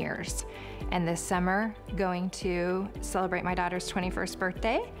 10 years. And this summer, going to celebrate my daughter's 21st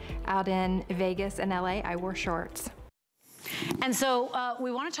birthday out in Vegas and LA, I wore shorts. And so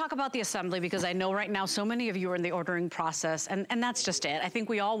we want to talk about the assembly, because I know right now so many of you are in the ordering process, and that's just it. I think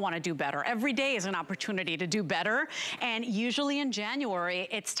we all want to do better. Every day is an opportunity to do better, and usually in January,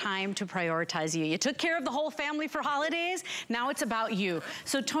 it's time to prioritize you. You took care of the whole family for holidays, now it's about you.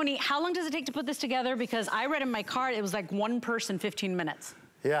 So Tony, how long does it take to put this together? Because I read in my card, it was like 1 person, 15 minutes.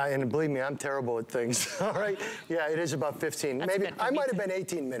 Yeah, and believe me, I'm terrible at things, all right? Yeah, it is about 15. That's maybe I might have been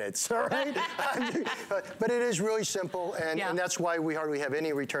 18 minutes, all right? But it is really simple, and that's why we hardly have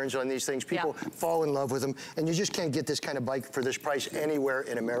any returns on these things. People fall in love with them, and you just can't get this kind of bike for this price anywhere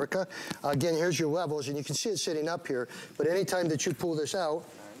in America. Again, here's your levels, and you can see it sitting up here, but anytime that you pull this out,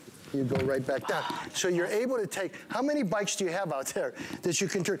 you go right back down. So you're able to take, how many bikes do you have out there that you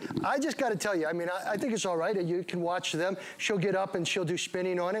can turn? I just got to tell you, I mean, I think it's all right. You can watch them. She'll get up and she'll do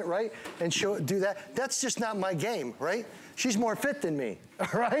spinning on it, right? And she'll do that. That's just not my game, right? She's more fit than me,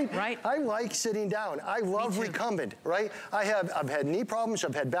 right? Right. I like sitting down. I love recumbent, right? I've had knee problems.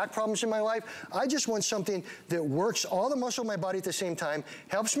 I've had back problems in my life. I just want something that works all the muscle in my body at the same time,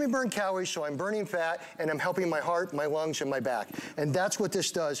 helps me burn calories so I'm burning fat, and I'm helping my heart, my lungs, and my back. And that's what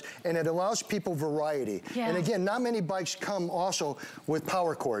this does. And it allows people variety. And again, not many bikes come also with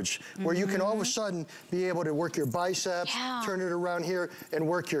power cords, where you can all of a sudden be able to work your biceps, turn it around here, and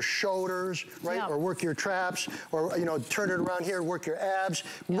work your shoulders, right? Or work your traps, or, you know, turn it around here, work your abs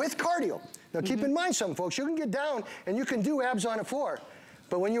with cardio. Now keep in mind, some folks, you can get down and you can do abs on the floor.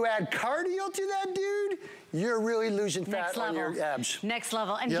 But when you add cardio to that, dude, you're really losing fat on your abs. Next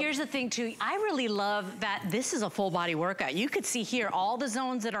level. And here's the thing too, I really love that this is a full body workout. You could see here all the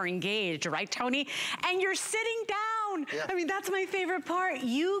zones that are engaged, right, Tony? And you're sitting down. I mean, that's my favorite part.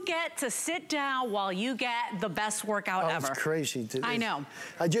 You get to sit down while you get the best workout ever. It's crazy. I know.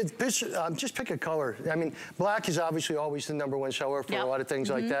 Just pick a color. I mean, black is obviously always the #1 seller for a lot of things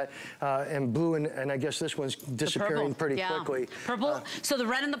like that. And blue, and I guess this one's disappearing pretty quickly. Purple. So the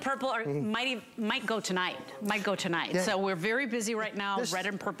red and the purple are, might go tonight. So we're very busy right now. Red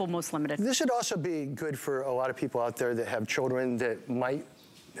and purple most limited. This would also be good for a lot of people out there that have children that might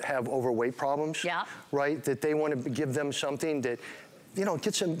have overweight problems, right? That they want to give them something that you know,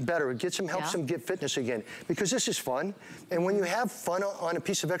 gets them better, helps them get fitness again, because this is fun. And when you have fun on a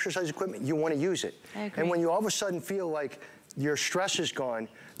piece of exercise equipment, you want to use it. And when you all of a sudden feel like your stress is gone,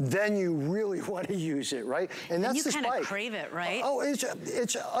 then you really want to use it, right? And that's this bike. You kind of crave it, right? Oh,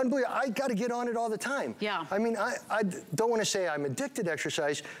 it's unbelievable. I got to get on it all the time. Yeah. I mean, I don't want to say I'm addicted to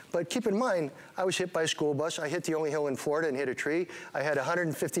exercise, but keep in mind, I was hit by a school bus. I hit the only hill in Florida and hit a tree. I had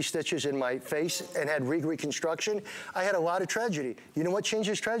 150 stitches in my face and had reconstruction. I had a lot of tragedy. You know what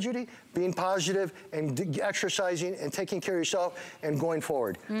changes tragedy? Being positive and exercising and taking care of yourself and going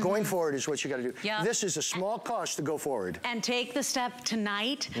forward. Going forward is what you got to do. Yeah. This is a small cost to go forward. And take the step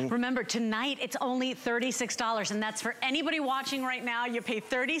tonight. Remember, tonight it's only $36, and that's for anybody watching right now. You pay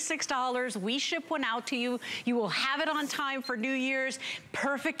 $36. We ship one out to you. You will have it on time for New Year's.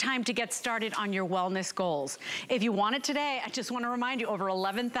 Perfect time to get started on your wellness goals. If you want it today, I just want to remind you, over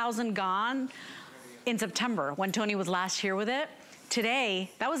 11,000 gone in September when Tony was last here with it. Today,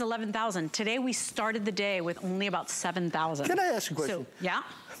 that was 11,000. Today we started the day with only about 7,000. Can I ask a question? So, yeah.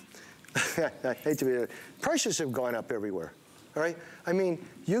 I hate to be there. Prices have gone up everywhere. All right? I mean,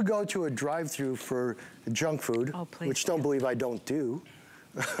 you go to a drive-through for junk food, which don't believe I don't do,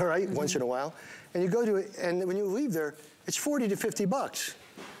 all right, once in a while, and you go to it, and when you leave there, it's 40 to 50 bucks,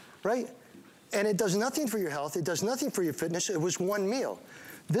 right? And it does nothing for your health. It does nothing for your fitness. It was one meal.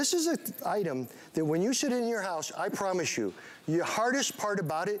 This is an item that when you sit in your house, I promise you, the hardest part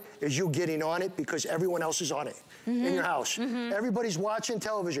about it is you getting on it because everyone else is on it. In your house. Everybody's watching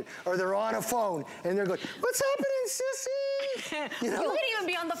television, or they're on a phone, and they're going, "What's happening, sissy?" You know? You could even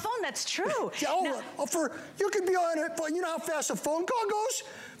be on the phone, that's true. You could be on it, but you know how fast a phone call goes?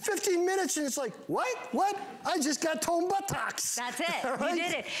 15 minutes, and it's like, what? I just got toned buttocks. That's it, Right? You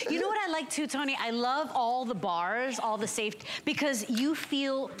did it. You know what I like too, Tony? I love all the bars, all the safety, because you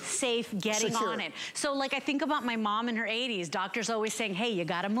feel safe getting on it. So like I think about my mom in her 80s, doctors always saying, hey, you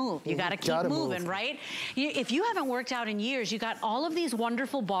gotta move. You gotta keep moving, right? If you haven't worked out in years, you got all of these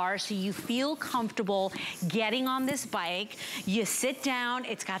wonderful bars so you feel comfortable getting on this bike. You sit down,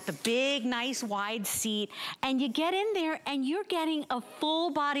 it's got the big, nice, wide seat, and you get in there and you're getting a full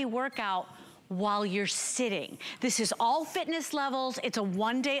body workout while you're sitting. This is all fitness levels. It's a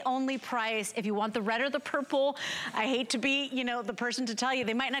one-day only price. If you want the red or the purple, I hate to be, you know, the person to tell you,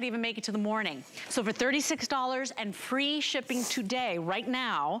 they might not even make it to the morning. So for $36 and free shipping today, right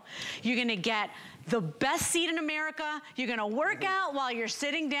now, you're gonna get the best seat in America. You're gonna work out while you're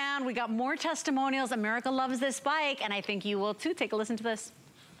sitting down. We got more testimonials. America loves this bike, and I think you will too. Take a listen to this.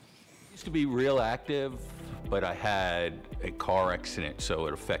 I used to be real active, but I had a car accident, so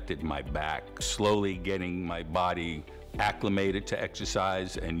it affected my back. Slowly getting my body acclimated to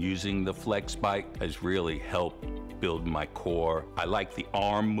exercise and using the flex bike has really helped build my core. I like the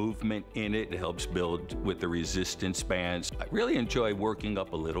arm movement in it. It helps build with the resistance bands. I really enjoy working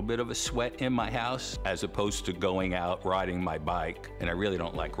up a little bit of a sweat in my house as opposed to going out riding my bike. And I really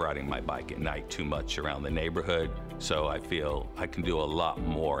don't like riding my bike at night too much around the neighborhood. So I feel I can do a lot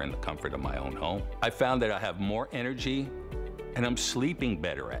more in the comfort of my own home. I found that I have more energy and I'm sleeping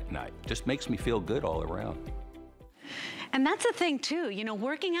better at night. Just makes me feel good all around. And that's the thing too, you know,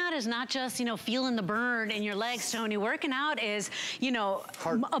 working out is not just, you know, feeling the burn in your legs, Tony. Working out is, you know,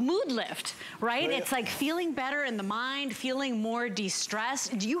 a mood lift, right? It's like feeling better in the mind, feeling more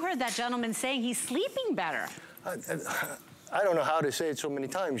de-stressed. You heard that gentleman saying he's sleeping better. I don't know how to say it so many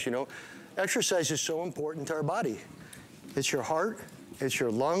times, you know. Exercise is so important to our body. It's your heart, it's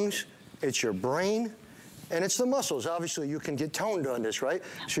your lungs, it's your brain, and it's the muscles. Obviously, you can get toned on this, right?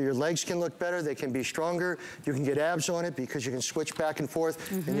 So your legs can look better, they can be stronger. You can get abs on it because you can switch back and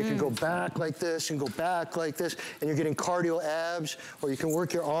forth, and you can go back like this and go back like this, and you're getting cardio abs, or you can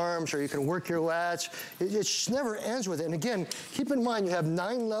work your arms, or you can work your lats. It just never ends with it. And again, keep in mind, you have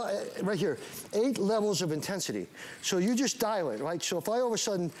right here, 8 levels of intensity. So you just dial it, right? So if I all of a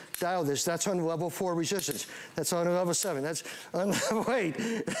sudden dial this, that's on level 4 resistance. That's on level 7. That's on level 8.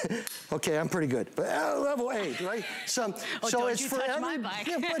 Okay, I'm pretty good. But level 8, right? So it's for every bike.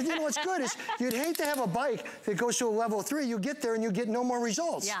 Yeah, but you know what's good is you'd hate to have a bike that goes to a level 3. You get there and you get no more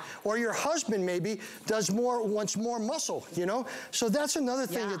results. Yeah. Or your husband maybe wants more muscle, you know? So that's another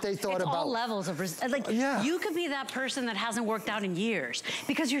thing that they thought about. All levels of you could be that person that hasn't worked out in years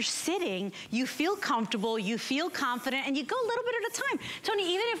because you're sitting, you feel comfortable, you feel confident, and you go a little bit at a time. Tony,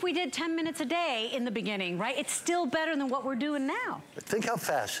 even if we did 10 minutes a day in the beginning, right? It's still better than what we're doing now. Think how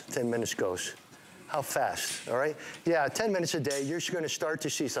fast 10 minutes goes. How fast, all right? Yeah, 10 minutes a day, you're going to start to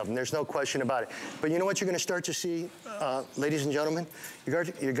see something. There's no question about it. But you know what you're going to start to see, ladies and gentlemen? You're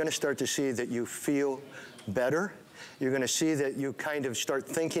going to start to see that you feel better. You're gonna see that you kind of start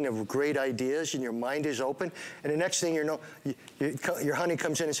thinking of great ideas and your mind is open. And the next thing you know, your honey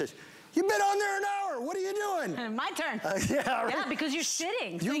comes in and says, "You've been on there an hour. What are you doing?" My turn. Yeah, right. Yeah, because you're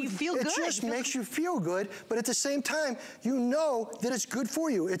sitting, so you feel good. It just makes you feel good, but at the same time, you know that it's good for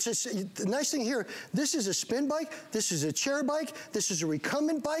you. It's just, the nice thing here, this is a spin bike, this is a chair bike, this is a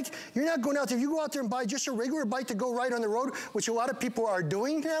recumbent bike. You're not going out there, if you go out there and buy just a regular bike to go ride on the road, which a lot of people are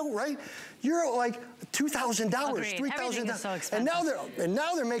doing now, right? You're like $2,000, $3,000. Everything is so expensive. And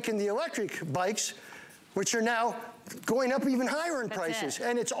now they're making the electric bikes, which are now going up even higher in prices.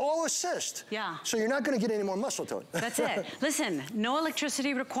 And it's all assist. Yeah. So you're not going to get any more muscle tone. That's it. Listen, no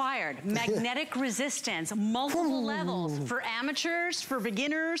electricity required. Magnetic resistance, multiple levels for amateurs, for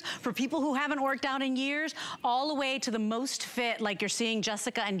beginners, for people who haven't worked out in years, all the way to the most fit, like you're seeing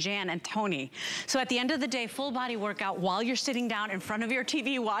Jessica and Jan and Tony. So at the end of the day, full body workout while you're sitting down in front of your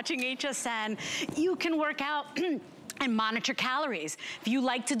TV watching HSN, you can work out and monitor calories. If you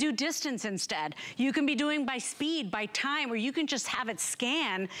like to do distance instead, you can be doing by speed, by time, or you can just have it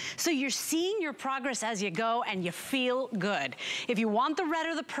scan so you're seeing your progress as you go and you feel good. If you want the red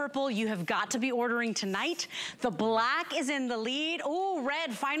or the purple, you have got to be ordering tonight. The black is in the lead. Oh,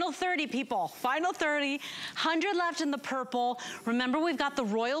 red, final 30 people, final 30, 100 left in the purple. Remember, we've got the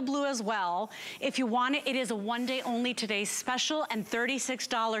royal blue as well. If you want it, it is a one-day only today's special, and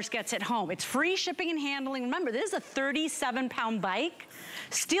 $36 gets it home. It's free shipping and handling. Remember, this is a 37-pound bike,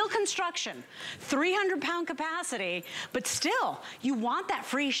 steel construction, 300-pound capacity, but still, you want that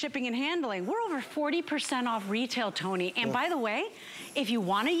free shipping and handling. We're over 40% off retail, Tony. And by the way, if you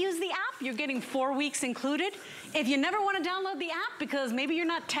want to use the app, you're getting 4 weeks included. If you never want to download the app because maybe you're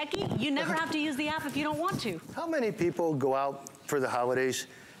not techie, you never have to use the app if you don't want to. How many people go out for the holidays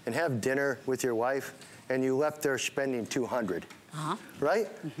and have dinner with your wife and you left there spending $200? Right?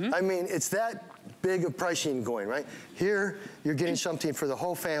 I mean, it's that big of pricing going, right? Here, you're getting something for the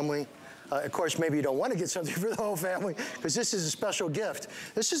whole family. Of course, maybe you don't want to get something for the whole family because this is a special gift.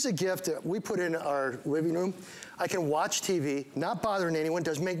 This is a gift that we put in our living room. I can watch TV, not bothering anyone,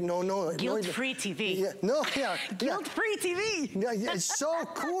 doesn't make no noise. Guilt-free TV. Yeah, no, yeah. Guilt-free TV. Yeah, it's so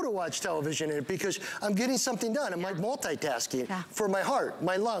cool to watch television in it because I'm getting something done. I'm like multitasking for my heart,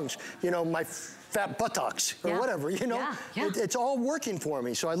 my lungs, you know, my fat buttocks or whatever, you know? It's all working for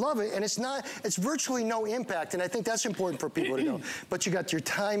me, so I love it, and it's virtually no impact, and I think that's important for people to know. But you got your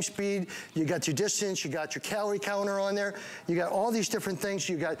time speed, you got your distance, you got your calorie counter on there, you got all these different things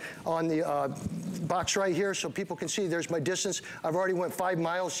you got on the box right here so people can see there's my distance. I've already went 5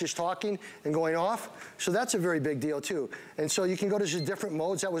 miles just talking and going off, so that's a very big deal too. And so you can go to the different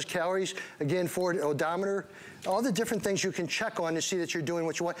modes. That was calories, again, forward odometer, all the different things you can check on to see that you're doing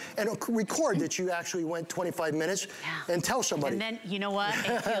what you want, and record that you actually went 25 minutes and tell somebody. And then, you know what?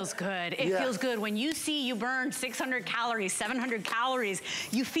 It feels good. It feels good. When you see you burned 600 calories, 700 calories,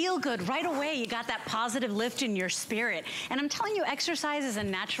 you feel good right away. You got that positive lift in your spirit. And I'm telling you, exercise is a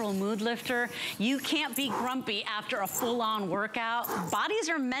natural mood lifter. You can't be grumpy after a full-on workout. Bodies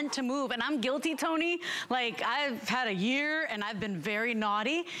are meant to move, and I'm guilty, Tony. Like, I've had a year, and I've been very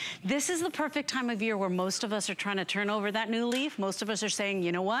naughty. This is the perfect time of year where most of us are trying to turn over that new leaf. Most of us are saying,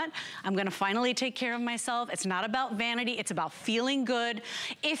 you know what? I'm gonna finally take care of myself. It's not about vanity, it's about feeling good.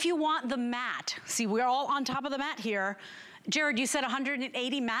 If you want the mat, see, we're all on top of the mat here. Jared, you said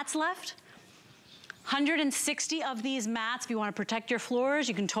 180 mats left? 160 of these mats. If you want to protect your floors,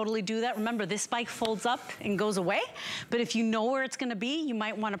 you can totally do that. Remember, this bike folds up and goes away, but if you know where it's going to be, you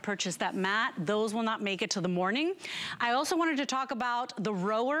might want to purchase that mat. Those will not make it to the morning. I also wanted to talk about the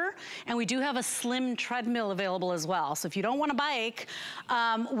rower, and we do have a slim treadmill available as well. So if you don't want a bike,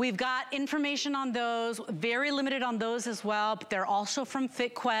 we've got information on those, very limited on those as well, but they're also from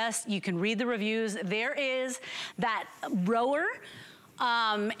FitQuest. You can read the reviews. There is that rower.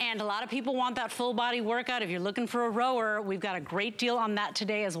 And a lot of people want that full body workout. If you're looking for a rower, we've got a great deal on that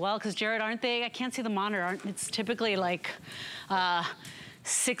today as well. Because Jared, aren't they, I can't see the monitor, it's typically like,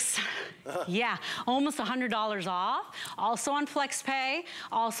 almost $100 off. Also on FlexPay,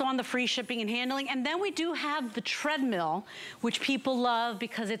 also on the free shipping and handling. And then we do have the treadmill, which people love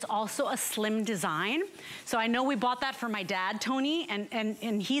because it's also a slim design. So I know we bought that for my dad, Tony,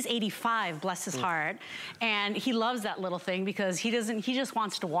 and he's 85, bless his heart. And he loves that little thing because he just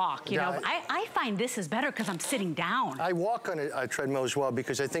wants to walk, you know. I find this is better because I'm sitting down. I walk on a treadmill as well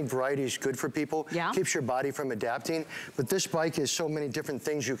because I think variety is good for people. Keeps your body from adapting. But this bike is so many different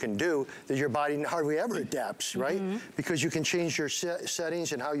things you can do that your body hardly ever adapts, right? Because you can change your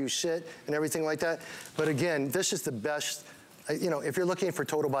settings and how you sit and everything like that. But again, this is the best you know, if you're looking for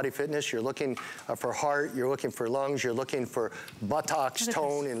total body fitness, you're looking for heart, you're looking for lungs, you're looking for buttocks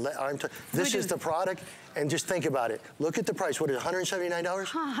tone and arm tone, this is the product. And just think about it. Look at the price. What is it, $179?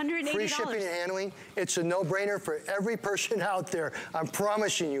 $180. Free shipping and handling. It's a no-brainer for every person out there. I'm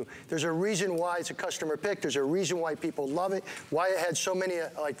promising you. There's a reason why it's a customer pick. There's a reason why people love it. Why it had so many,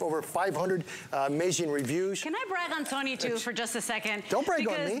 like over 500 amazing reviews. Can I brag on Tony too for just a second? Don't brag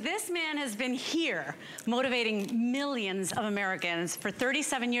on me. Because this man has been here motivating millions of Americans for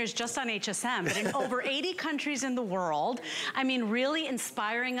 37 years just on HSN, but in over 80 countries in the world. I mean, really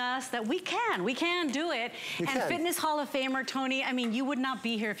inspiring us that we can do it. And Fitness Hall of Famer Tony, I mean, you would not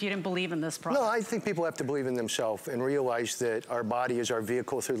be here if you didn't believe in this product. No, I think people have to believe in themselves and realize that our body is our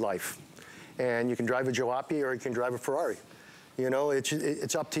vehicle through life. And you can drive a jalopy or you can drive a Ferrari. You know,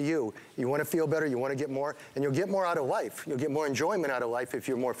 it's up to you. You want to feel better, you want to get more, and you'll get more out of life. You'll get more enjoyment out of life if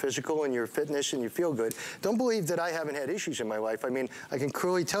you're more physical and your fitness and you feel good. Don't believe that I haven't had issues in my life. I mean, I can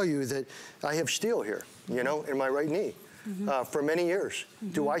clearly tell you that I have steel here, you know, in my right knee for many years.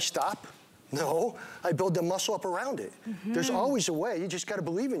 Do I stop? No, I build the muscle up around it. There's always a way. You just got to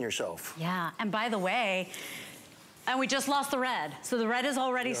believe in yourself. Yeah, and by the way, and we just lost the red. So the red is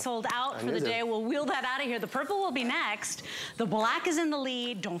already sold out for the day. We'll wheel that out of here. The purple will be next. The black is in the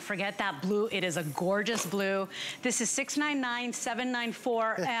lead. Don't forget that blue. It is a gorgeous blue. This is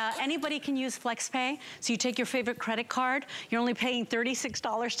 $699,794. Anybody can use FlexPay. So you take your favorite credit card. You're only paying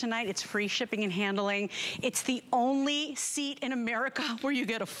 $36 tonight. It's free shipping and handling. It's the only seat in America where you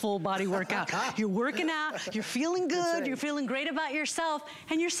get a full body workout. You're working out, you're feeling good, you're feeling great about yourself,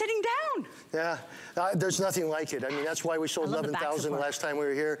 and you're sitting down. Yeah, there's nothing like it. I mean, that's why we sold 11,000 last time we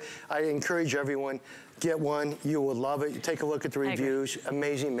were here. I encourage everyone, get one. You will love it. Take a look at the reviews.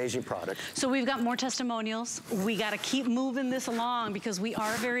 Amazing, amazing product. So we've got more testimonials. We got to keep moving this along because we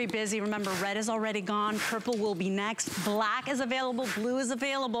are very busy. Remember, red is already gone. Purple will be next. Black is available. Blue is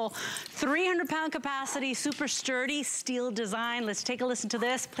available. 300-pound capacity, super sturdy steel design. Let's take a listen to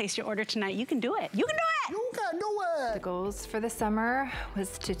this. Place your order tonight. You can do it. You can do it. You can do it. The goals for the summer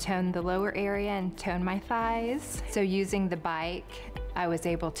was to tone the lower area and tone my thighs. So using the bike, I was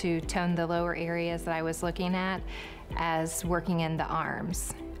able to tone the lower areas that I was looking at as working in the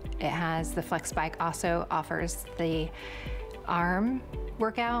arms. It has, the Flex Bike also offers the arm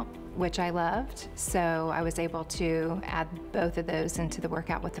workout, which I loved. So I was able to add both of those into the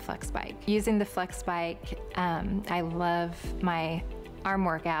workout with the Flex Bike. Using the Flex Bike, I love my arm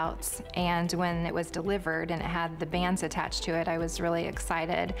workouts, and when it was delivered and it had the bands attached to it, I was really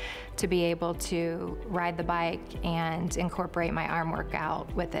excited to be able to ride the bike and incorporate my arm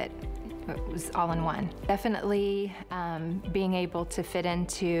workout with it. It was all in one. Definitely being able to fit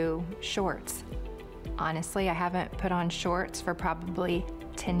into shorts. Honestly, I haven't put on shorts for probably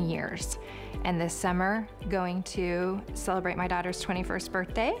 10 years. And this summer, going to celebrate my daughter's 21st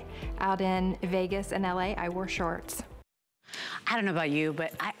birthday out in Vegas and LA, I wore shorts. I don't know about you,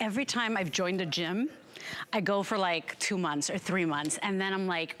 but every time I've joined a gym, I go for like 2 months or 3 months, and then I'm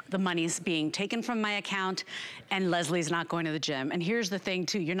like, the money's being taken from my account and Leslie's not going to the gym. And here's the thing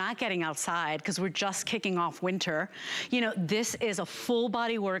too, you're not getting outside because we're just kicking off winter. You know, this is a full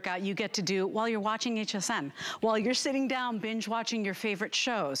body workout you get to do while you're watching HSN, while you're sitting down binge watching your favorite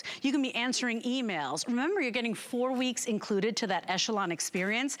shows. You can be answering emails. Remember, you're getting 4 weeks included to that Echelon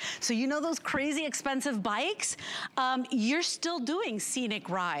experience. So you know those crazy expensive bikes? You're still doing scenic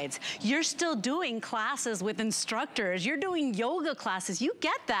rides. You're still doing classes with instructors. You're doing yoga classes. You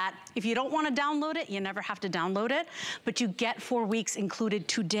get that. If you don't want to download it, you never have to download it, but you get 4 weeks included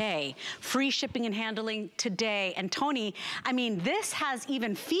today. Free shipping and handling today. And Tony, I mean, this has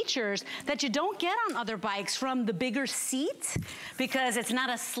even features that you don't get on other bikes, from the bigger seat, because it's not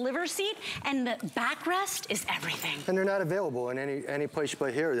a sliver seat, and the backrest is everything. And they're not available in any place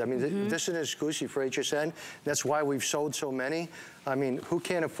but here. I mean, this is an exclusive for HSN. That's why we've sold so many. I mean, who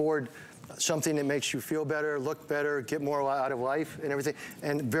can't afford something that makes you feel better, look better, get more out of life and everything,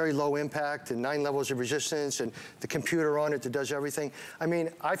 and very low impact and 9 levels of resistance and the computer on it that does everything. I mean,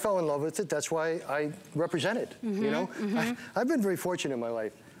 I fell in love with it. That's why I represent it, you know? I've been very fortunate in my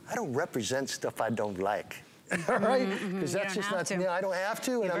life. I don't represent stuff I don't like. All right? Because that's just not, I don't have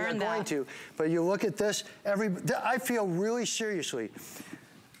to, and I'm not going to. But you look at this, I feel really seriously,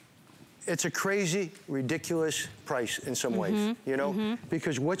 it's a crazy, ridiculous price in some ways, you know?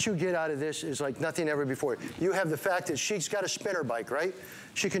 Because what you get out of this is like nothing ever before. You have the fact that she's got a spinner bike, right?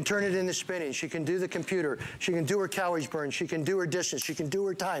 She can turn it into spinning. She can do the computer. She can do her calories burned. She can do her distance. She can do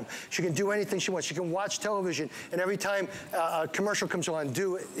her time. She can do anything she wants. She can watch television, and every time a commercial comes on,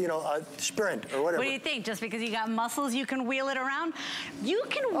 do, you know, a sprint or whatever. What do you think? Just because you got muscles, you can wheel it around? You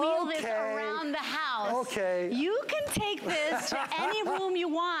can wheel this around the house. Okay. You can take this to any room you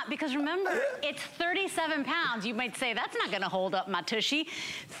want, because remember, it's 37 pounds. You might say, that's not gonna hold up my tushy.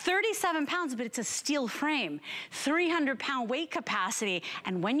 37 pounds, but it's a steel frame. 300-pound weight capacity.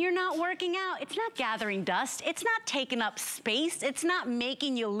 And when you're not working out, it's not gathering dust. It's not taking up space. It's not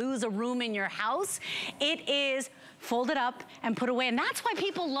making you lose a room in your house. It is fold it up and put away. And that's why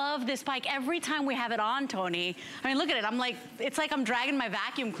people love this bike every time we have it on, Tony. I mean, look at it. I'm like, it's like I'm dragging my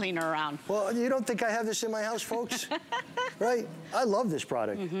vacuum cleaner around. Well, you don't think I have this in my house, folks? Right? I love this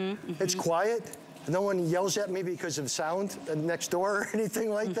product. It's quiet. No one yells at me because of sound next door or anything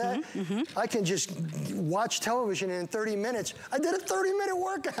like that. I can just watch television, and in 30 minutes, I did a 30-minute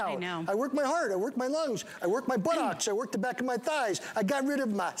workout. I know. I worked my heart, I worked my lungs, I worked my buttocks, I worked the back of my thighs. I got rid of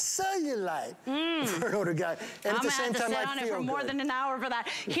my cellulite for an older guy. And at the same time, I feel good. I'm gonna have to sit on it for more than an hour for that.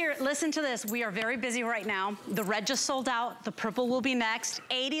 Here, listen to this. We are very busy right now. The red just sold out. The purple will be next.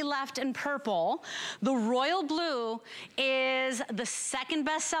 80 left in purple. The royal blue is the second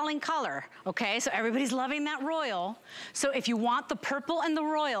best-selling color, okay? So everybody's loving that royal. So if you want the purple and the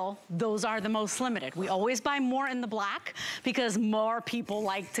royal, those are the most limited. We always buy more in the black because more people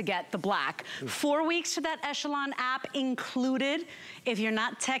like to get the black. 4 weeks to that Echelon app included. If you're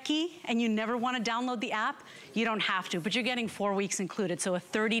not techie and you never want to download the app, you don't have to, but you're getting 4 weeks included. So a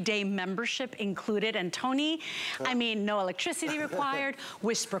 30-day membership included. And Tony, I mean, no electricity required,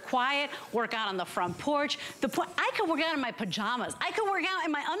 whisper quiet, work out on the front porch. I could work out in my pajamas. I could work out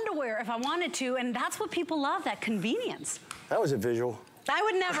in my underwear if I wanted to, and that's what people love, that convenience. That was a visual. I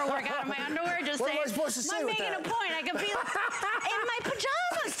would never work out in my underwear, just what saying. What am I supposed to say I'm with making that? a point. I could be in my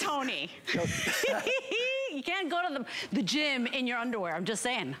pajamas, Tony. You can't go to the gym in your underwear, I'm just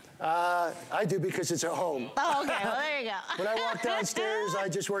saying. I do because it's at home. Oh, okay, well, there you go. When I walk downstairs, I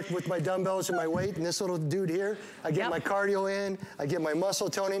just work with my dumbbells and my weight, and this little dude here, I get my cardio in, I get my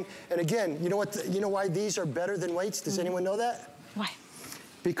muscle toning, and again, you know what? You know why these are better than weights? Does anyone know that? Why?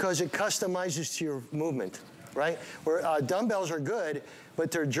 Because it customizes to your movement, right? Where dumbbells are good, but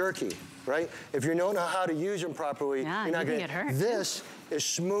they're jerky, right? If you don't know how to use them properly, yeah, you're not going to get hurt. This is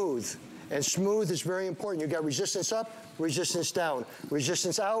smooth, and smooth is very important. You got resistance up, resistance down,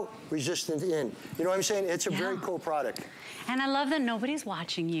 resistance out, resistance in. You know what I'm saying? It's a very cool product. And I love that nobody's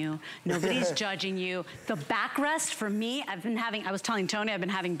watching you, nobody's judging you. The backrest for me, I was telling Tony, I've been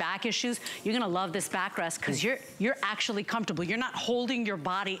having back issues. You're gonna love this backrest because you're actually comfortable. You're not holding your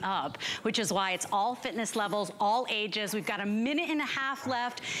body up, which is why it's all fitness levels, all ages. We've got a minute and a half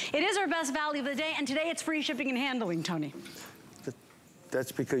left. It is our best value of the day, and today it's free shipping and handling, Tony.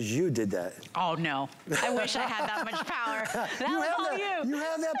 That's because you did that. Oh, no. I wish I had that much power. That was all you. You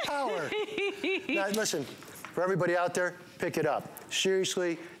have that power. Now, listen, for everybody out there, pick it up.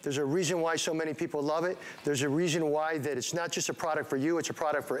 Seriously, there's a reason why so many people love it. There's a reason why that it's not just a product for you, it's a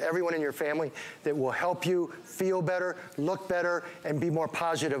product for everyone in your family that will help you feel better, look better, and be more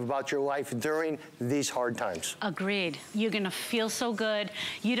positive about your life during these hard times. Agreed. You're gonna feel so good.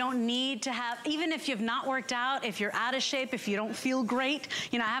 You don't need to have, even if you've not worked out, if you're out of shape, if you don't feel great,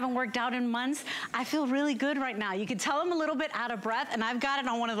 you know, I haven't worked out in months, I feel really good right now. You can tell I'm a little bit out of breath, and I've got it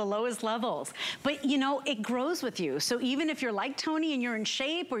on one of the lowest levels. But you know, it grows with you. So even if you're like Tony and you're in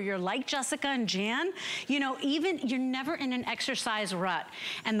shape, or you're like Jessica and Jan, you know, you're never in an exercise rut.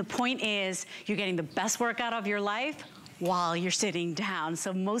 And the point is, you're getting the best workout of your life while you're sitting down.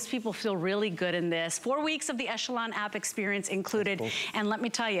 So most people feel really good in this. 4 weeks of the Echelon app experience included. Cool. And let me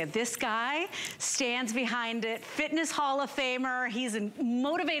tell you, this guy stands behind it. Fitness Hall of Famer. He's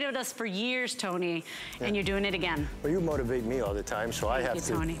motivated us for years, Tony, and you're doing it again. Well, you motivate me all the time, so I have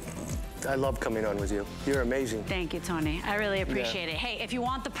to. Tony. I love coming on with you. You're amazing. Thank you, Tony. I really appreciate it. Hey, if you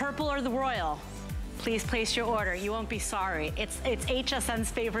want the purple or the royal, please place your order. You won't be sorry. It's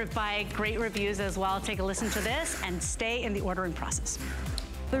HSN's favorite bike. Great reviews as well. Take a listen to this and stay in the ordering process.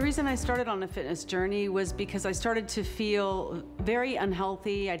 The reason I started on a fitness journey was because I started to feel very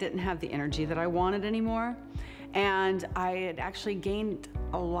unhealthy. I didn't have the energy that I wanted anymore. And I had actually gained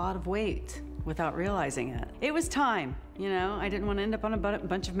a lot of weight without realizing it. It was time. You know, I didn't want to end up on a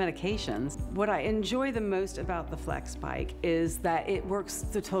bunch of medications. What I enjoy the most about the Flex bike is that it works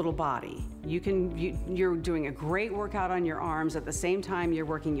the total body. You're doing a great workout on your arms at the same time you're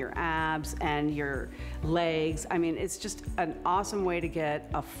working your abs and your legs. I mean, it's just an awesome way to get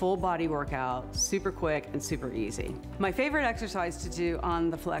a full body workout, super quick and super easy. My favorite exercise to do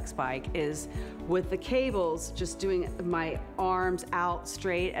on the Flex bike is with the cables, just doing my arms out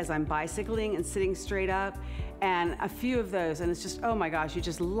straight as I'm bicycling and sitting straight up, and a few of those, and it's just, oh my gosh, you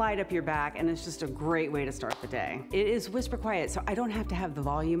just light up your back, and it's just a great way to start the day. It is whisper quiet, so I don't have to have the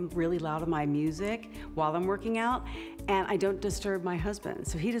volume really loud of my music while I'm working out, and I don't disturb my husband,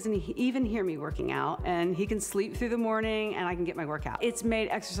 so he doesn't even hear me working out, and he can sleep through the morning, and I can get my workout. It's made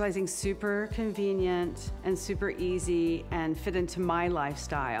exercising super convenient and super easy and fit into my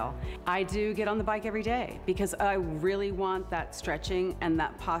lifestyle. I do get on the bike every day because I really want that stretching and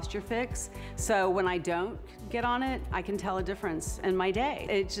that posture fix, so when I don't get on it, I can tell a difference in my day.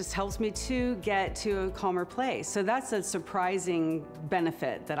 It just helps me to get to a calmer place. So that's a surprising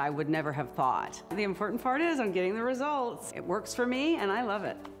benefit that I would never have thought. The important part is I'm getting the results. It works for me and I love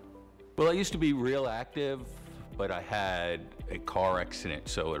it. Well, I used to be real active, but I had a car accident,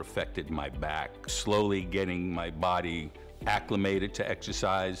 so it affected my back. Slowly getting my body acclimated to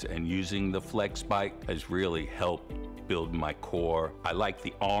exercise and using the Flex bike has really helped build my core. I like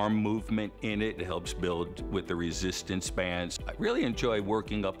the arm movement in it. It helps build with the resistance bands. I really enjoy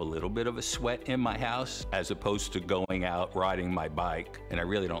working up a little bit of a sweat in my house as opposed to going out riding my bike. And I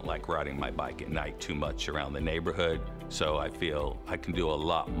really don't like riding my bike at night too much around the neighborhood. So I feel I can do a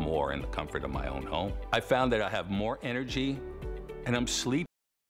lot more in the comfort of my own home. I found that I have more energy and I'm sleeping